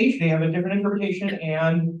interpretation. They have a different interpretation,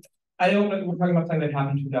 and I don't know, we're talking about something that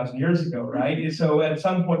happened 2,000 years ago, right? So at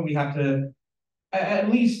some point we have to,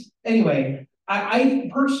 at least, anyway, I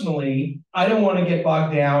personally, I don't want to get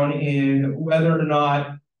bogged down in whether or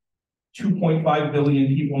not 2.5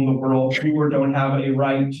 billion people in the world do or don't have a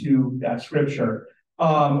right to that scripture.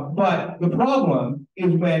 But the problem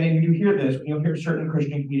is when you hear this, when you'll hear certain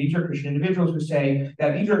Christian communities or Christian individuals who say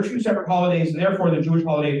that these are two separate holidays, and therefore the Jewish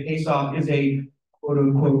holiday of Pesach is a quote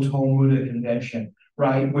unquote Talmudic convention,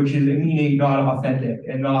 right? Which is meaning not authentic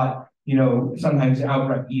and not, sometimes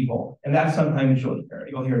outright evil. And that's sometimes you'll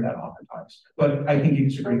hear that oftentimes. But I think you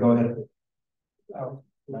disagree. Go ahead. Oh,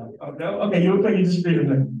 no? Okay, you look like you disagree with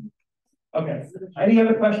me. Okay. Any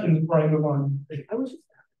other questions before I move on? I was just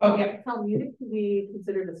Okay. Talmudic can be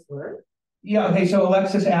considered a slur? Yeah, okay, so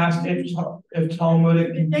Alexis asked if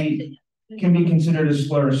Talmudic can be considered a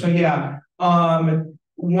slur. So yeah,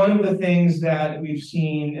 one of the things that we've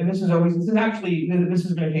seen, and this has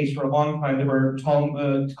been a case for a long time, there were copies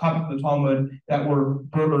of the Talmud that were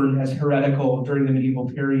burned as heretical during the medieval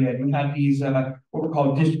period. We had these what were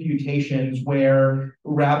called disputations, where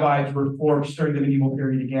rabbis were forced during the medieval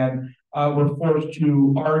period again, were forced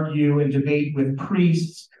to argue and debate with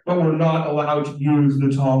priests, but were not allowed to use the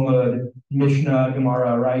Talmud, Mishnah,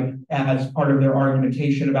 Gemara, right, as part of their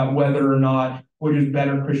argumentation about whether or not which is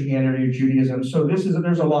better, Christianity or Judaism. So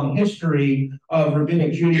there's a long history of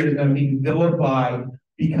rabbinic Judaism being vilified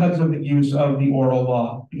because of the use of the oral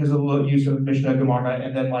law, because of the use of Mishnah, Gemara,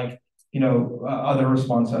 and then other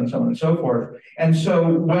responses and so on and so forth. And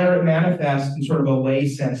so where it manifests in sort of a lay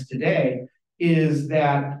sense today is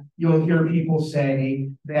that you'll hear people say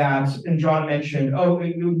that, and John mentioned,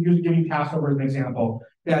 you're giving Passover as an example,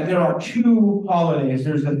 that there are two holidays.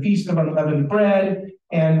 There's the Feast of Unleavened Bread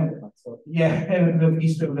and the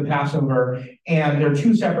Feast of the Passover. And they're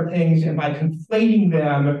two separate things. And by conflating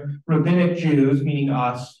them, rabbinic Jews, meaning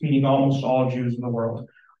us, meaning almost all Jews in the world,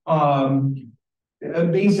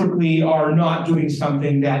 basically are not doing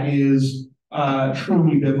something that is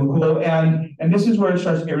truly biblical. And And this is where it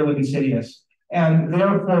starts to get really insidious. And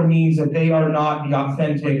therefore means that they are not the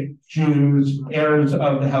authentic Jews, heirs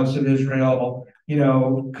of the house of Israel,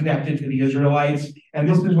 connected to the Israelites. And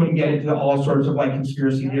this is when you get into all sorts of like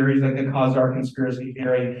conspiracy theories, like the Khazar conspiracy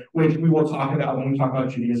theory, which we will talk about when we talk about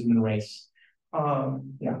Judaism and race.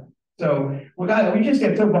 Yeah. So we just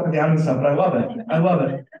get so buckled down and stuff, but I love it. I love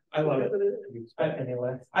it. I love it.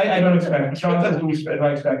 I don't expect. Sean says do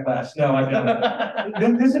I expect less? No, I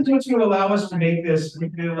don't. This is what's going to allow us to make this,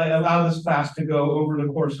 allow this class to go over the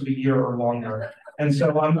course of a year or longer, and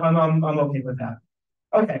so I'm okay with that.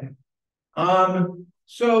 Okay.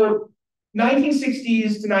 So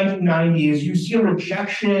 1960s to 1990s, you see a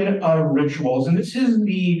rejection of rituals, and this is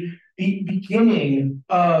the beginning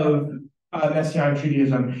of Messianic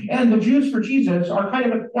Judaism. And the Jews for Jesus are kind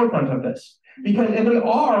of at the forefront of this, because they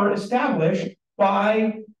are established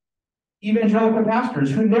by evangelical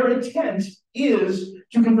pastors whose their intent is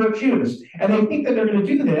to convert Jews. And they think that they're going to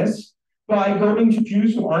do this by going to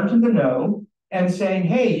Jews who aren't in the know and saying,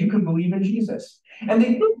 hey, you can believe in Jesus. And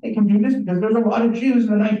they think they can do this because there's a lot of Jews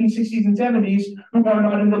in the 1960s and 70s who are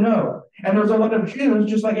not in the know. And there's a lot of Jews,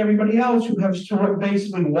 just like everybody else, who have sort of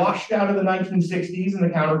basically washed out of the 1960s and the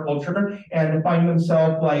counterculture and find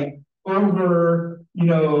themselves like over,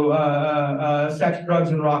 sex, drugs,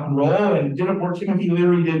 and rock and roll, and didn't work. Timothy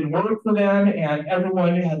Leary didn't work for them, and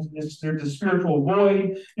everyone has there's a spiritual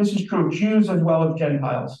void. This is true of Jews as well as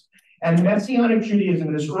Gentiles. And Messianic Judaism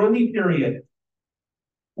in this early period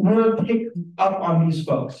will pick up on these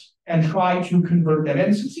folks and try to convert them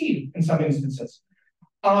and succeed in some instances.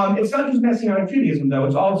 It's not just Messianic Judaism, though.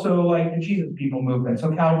 It's also like the Jesus People movement,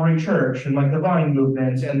 so Calvary Church and like the Vine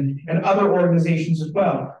movement and other organizations as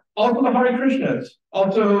well. Also the Hare Krishnas,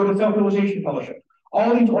 also the Self-Realization Fellowship.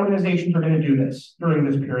 All these organizations are going to do this during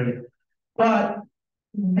this period. But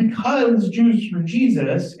because Jews for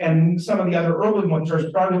Jesus and some of the other early ones are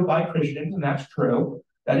started by Christians, and that's true,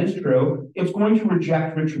 that is true, it's going to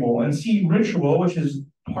reject ritual and see ritual, which is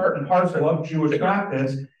part and parcel of Jewish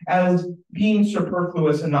practice, as being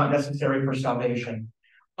superfluous and not necessary for salvation.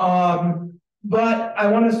 But I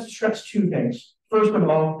want to stress two things. First of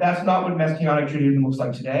all, that's not what Messianic Judaism looks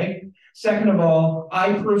like today. Second of all,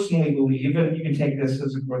 I personally believe, and you can take this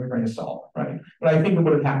as a grain of salt, right? But I think it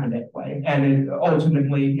would have happened anyway. And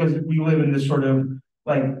ultimately, because we live in this sort of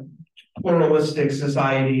like pluralistic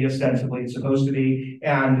society, ostensibly it's supposed to be,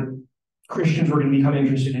 and Christians were going to become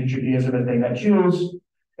interested in Judaism as they met Jews,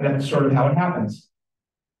 and that's sort of how it happens.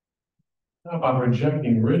 How about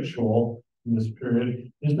rejecting ritual in this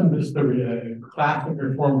period? Isn't this the classic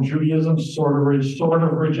Reform Judaism sort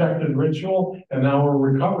of rejected ritual, and now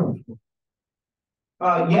we're recovering from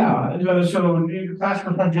it? Yeah, so classic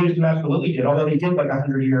Reform Judaism absolutely did, although they did like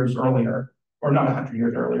 100 years earlier, or not 100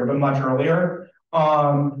 years earlier, but much earlier.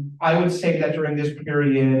 I would say that during this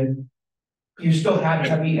period, you still had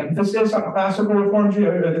heavy emphasis on classical Reform,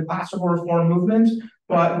 the classical Reform movement,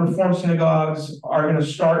 but Reform synagogues are going to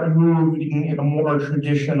start moving in a more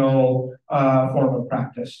traditional form of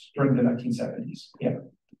practice during the 1970s. Yeah,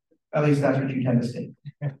 at least that's what you tend to see.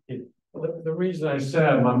 The reason I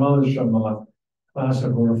said my mother's from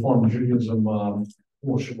classical Reform Judaism,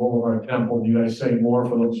 Worship Boulevard Temple. You guys say more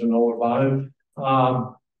for those who know about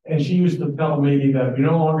it. And she used to tell me that we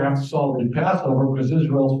no longer have to celebrate Passover because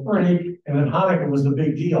Israel's free, and then Hanukkah was the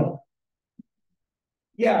big deal.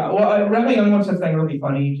 Yeah, well, Rabbi Young once said something really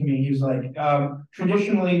funny to me. He's like,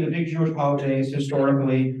 traditionally, the big Jewish holidays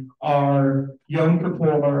historically are Yom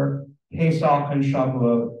Kippur, Pesach, and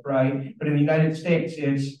Shavuot, right? But in the United States,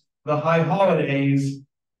 it's the high holidays,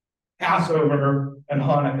 Passover, and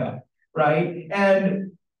Hanukkah, right?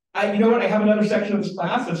 And you know what? I have another section of this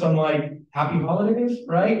class that's on like happy holidays,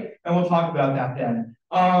 right? And we'll talk about that then.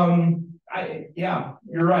 Yeah,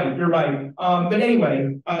 you're right. But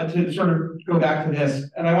anyway, to sort of go back to this,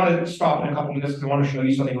 and I want to stop in a couple minutes because I want to show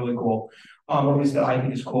you something really cool, or at least that I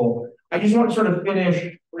think is cool. I just want to sort of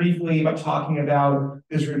finish briefly by talking about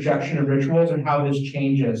this rejection of rituals and how this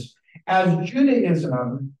changes. As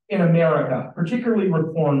Judaism in America, particularly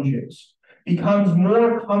Reform Jews, becomes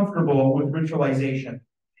more comfortable with ritualization,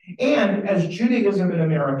 and as Judaism in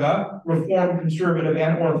America, Reform, Conservative,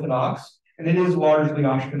 and Orthodox, and it is largely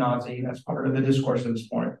Ashkenazi, that's part of the discourse at this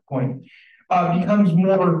point, becomes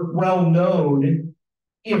more well-known,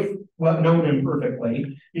 if known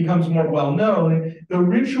imperfectly, becomes more well-known, the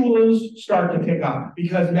rituals start to pick up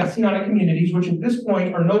because Messianic communities, which at this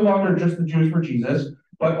point are no longer just the Jews for Jesus,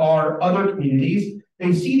 but are other communities,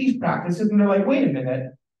 they see these practices and they're like, wait a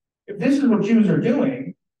minute, if this is what Jews are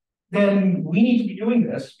doing, then we need to be doing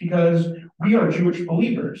this because we are Jewish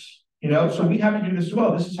believers, so we have to do this as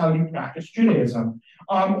well. This is how you practice Judaism.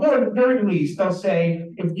 Or at the very least, they'll say,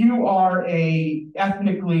 if you are a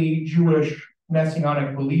ethnically Jewish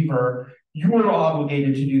Messianic believer, you are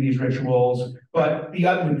obligated to do these rituals, but the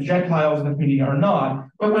other Gentiles in the community are not.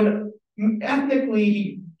 But when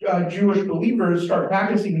ethnically Jewish believers start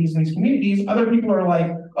practicing these in these communities, other people are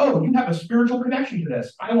like, oh, you have a spiritual connection to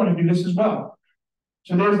this. I want to do this as well.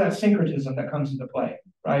 So there's that syncretism that comes into play,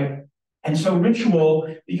 right? And so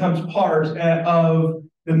ritual becomes part of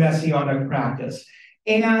the Messianic practice.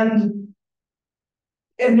 And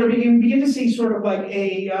there you begin to see sort of like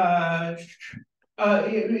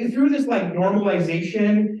through this like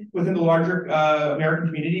normalization within the larger American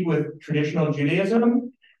community with traditional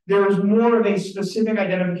Judaism, there was more of a specific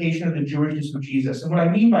identification of the Jewishness of Jesus. And what I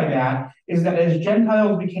mean by that is that as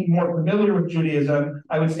Gentiles became more familiar with Judaism,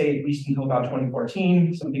 I would say at least until about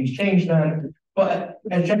 2014, some things changed then, but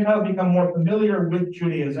as Gentiles become more familiar with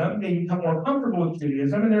Judaism, they become more comfortable with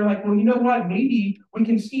Judaism, and they're like, well, you know what, maybe we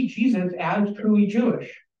can see Jesus as truly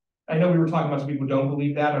Jewish. I know we were talking about some people who don't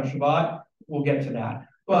believe that on Shabbat. We'll get to that.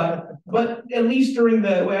 But at least during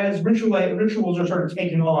as rituals are sort of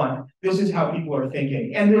taken on, this is how people are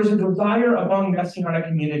thinking. And there's a desire among Messianic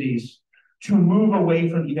communities to move away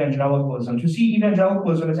from evangelicalism, to see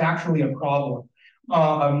evangelicalism as actually a problem,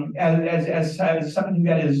 as something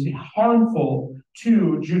that is harmful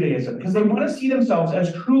to Judaism, because they want to see themselves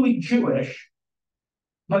as truly Jewish,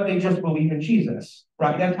 but they just believe in Jesus,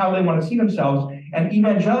 right? That's how they want to see themselves. And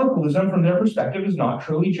evangelicalism, from their perspective, is not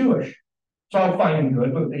truly Jewish. It's all fine and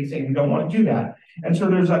good, but they say we don't want to do that. And so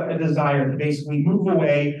there's a desire to basically move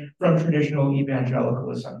away from traditional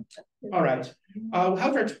evangelicalism. All right.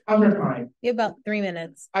 How's our time? You have about 3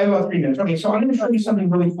 minutes. I have about 3 minutes. Okay, so I'm going to show you something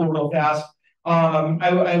really cool real fast.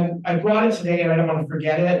 I brought it today and I don't want to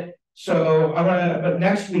forget it. So I want to, but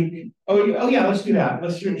next week, oh yeah, let's do that.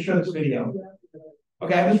 Let's show this video.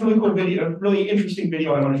 Okay, I have this really cool video, really interesting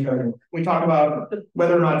video I want to show you. We talk about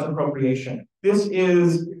whether or not it's appropriation. This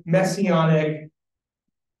is Messianic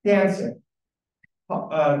dancing,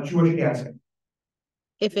 Jewish dancing.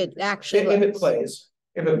 If it actually If it plays.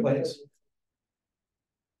 If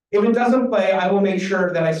it doesn't play, I will make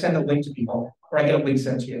sure that I send a link to people, or I get a link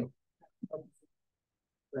sent to you.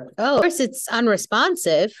 Oh, of course it's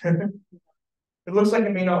unresponsive. It looks like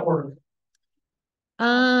it may not work.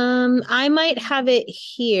 I might have it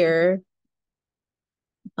here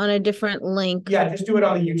on a different link. Yeah, just do it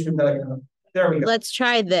on the YouTube that I can. There we go. Let's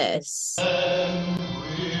try this.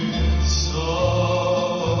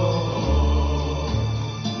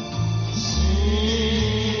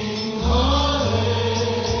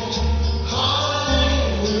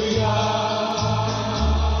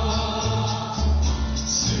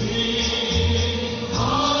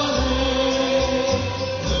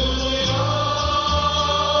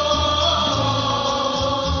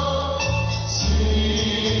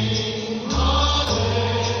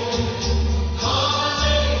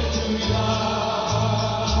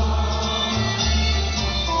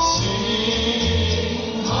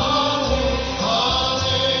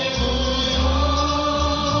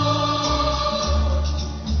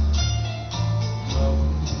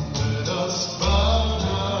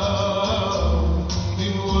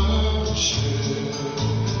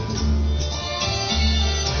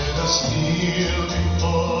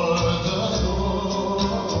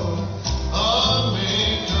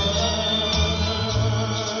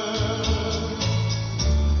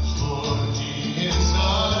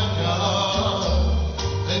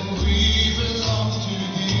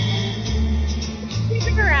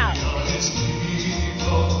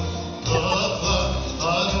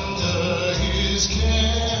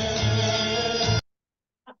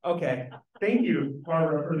 Okay, thank you,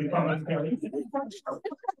 Barbara, for the comments.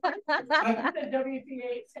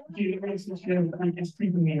 It's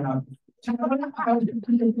freaking me out.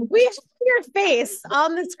 We have your face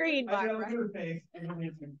on the screen, Barbara. I know your face. It's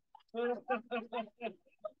amazing. So,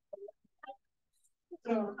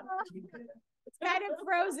 it's kind of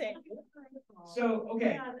frozen. So,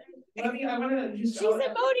 okay. I want to just. She's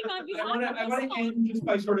emoting on behalf I want to end just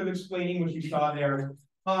by sort of explaining what you saw there.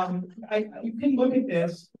 You can look at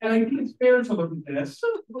this, and I think it's fair to look at this.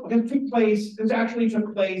 This actually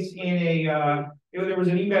took place in there was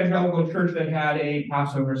an evangelical church that had a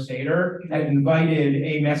Passover Seder and invited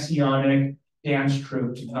a Messianic dance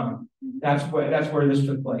troupe to come. That's where this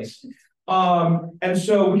took place. And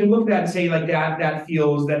so we can look at that and say like that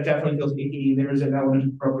definitely feels icky. There's an element of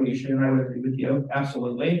appropriation, and I would agree with you,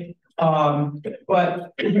 absolutely.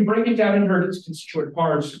 But if you break it down into its constituent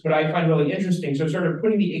parts, what I find really interesting, so sort of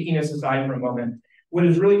putting the ickiness aside for a moment, what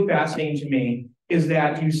is really fascinating to me is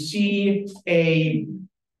that you see a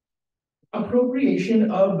appropriation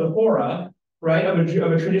of the hora right, of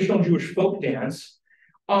a traditional Jewish folk dance.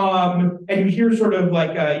 And you hear sort of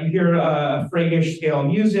like, you hear Frege scale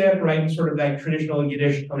music, right, and sort of like traditional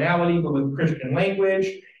Yiddish tonality, but with Christian language.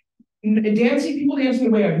 People dancing the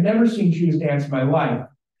way I've never seen Jews dance in my life.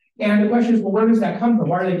 And the question is, well, where does that come from?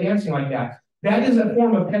 Why are they dancing like that? That is a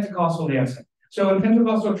form of Pentecostal dancing. So in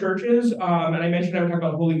Pentecostal churches, and I mentioned I was talking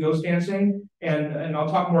about Holy Ghost dancing, and I'll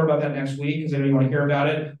talk more about that next week because I know you want to hear about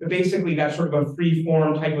it. But basically, that's sort of a free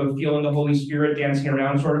form type of feeling the Holy Spirit dancing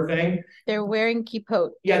around sort of thing. They're wearing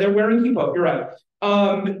kippot. Yeah, they're wearing kippot. You're right.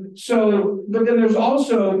 But then there's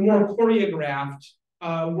also more choreographed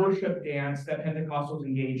worship dance that Pentecostals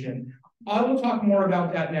engage in. I will talk more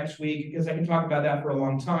about that next week because I can talk about that for a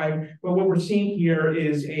long time. But what we're seeing here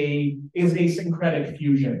is a syncretic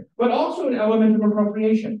fusion, but also an element of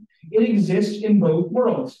appropriation. It exists in both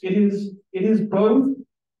worlds. It is both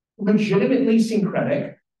legitimately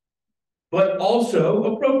syncretic, but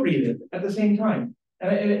also appropriated at the same time.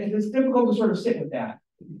 And it's difficult to sort of sit with that,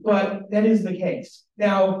 but that is the case.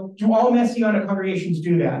 Now, do all Messianic congregations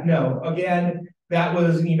do that? No. Again, that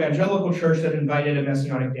was an evangelical church that invited a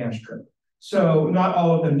Messianic dance troupe. So not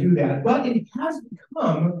all of them do that, but it has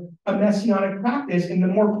become a Messianic practice in the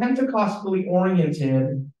more Pentecostally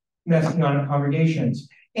oriented Messianic congregations.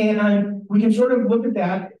 And we can sort of look at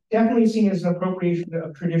that, definitely seen as an appropriation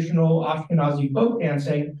of traditional Ashkenazi folk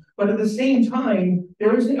dancing, but at the same time,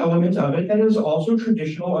 there is an element of it that is also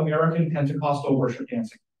traditional American Pentecostal worship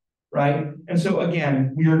dancing, right? And so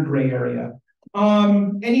again, weird gray area.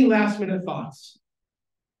 Any last minute thoughts?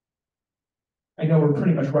 I know we're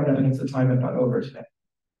pretty much running up against the time, if not over today.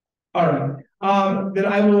 All right, then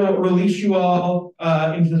I will release you all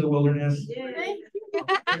into the wilderness.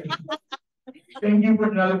 Thank you for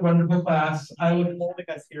another wonderful class. I look Holding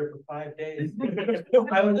us here for 5 days.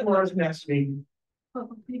 I look forward to next week.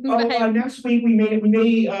 Next week we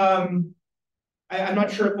may I'm not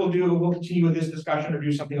sure if we'll continue with this discussion or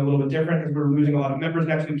do something a little bit different because we're losing a lot of members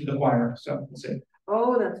next week to the choir. So we'll see.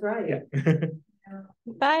 Oh, that's right. Yeah.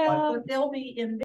 Bye. But they'll be in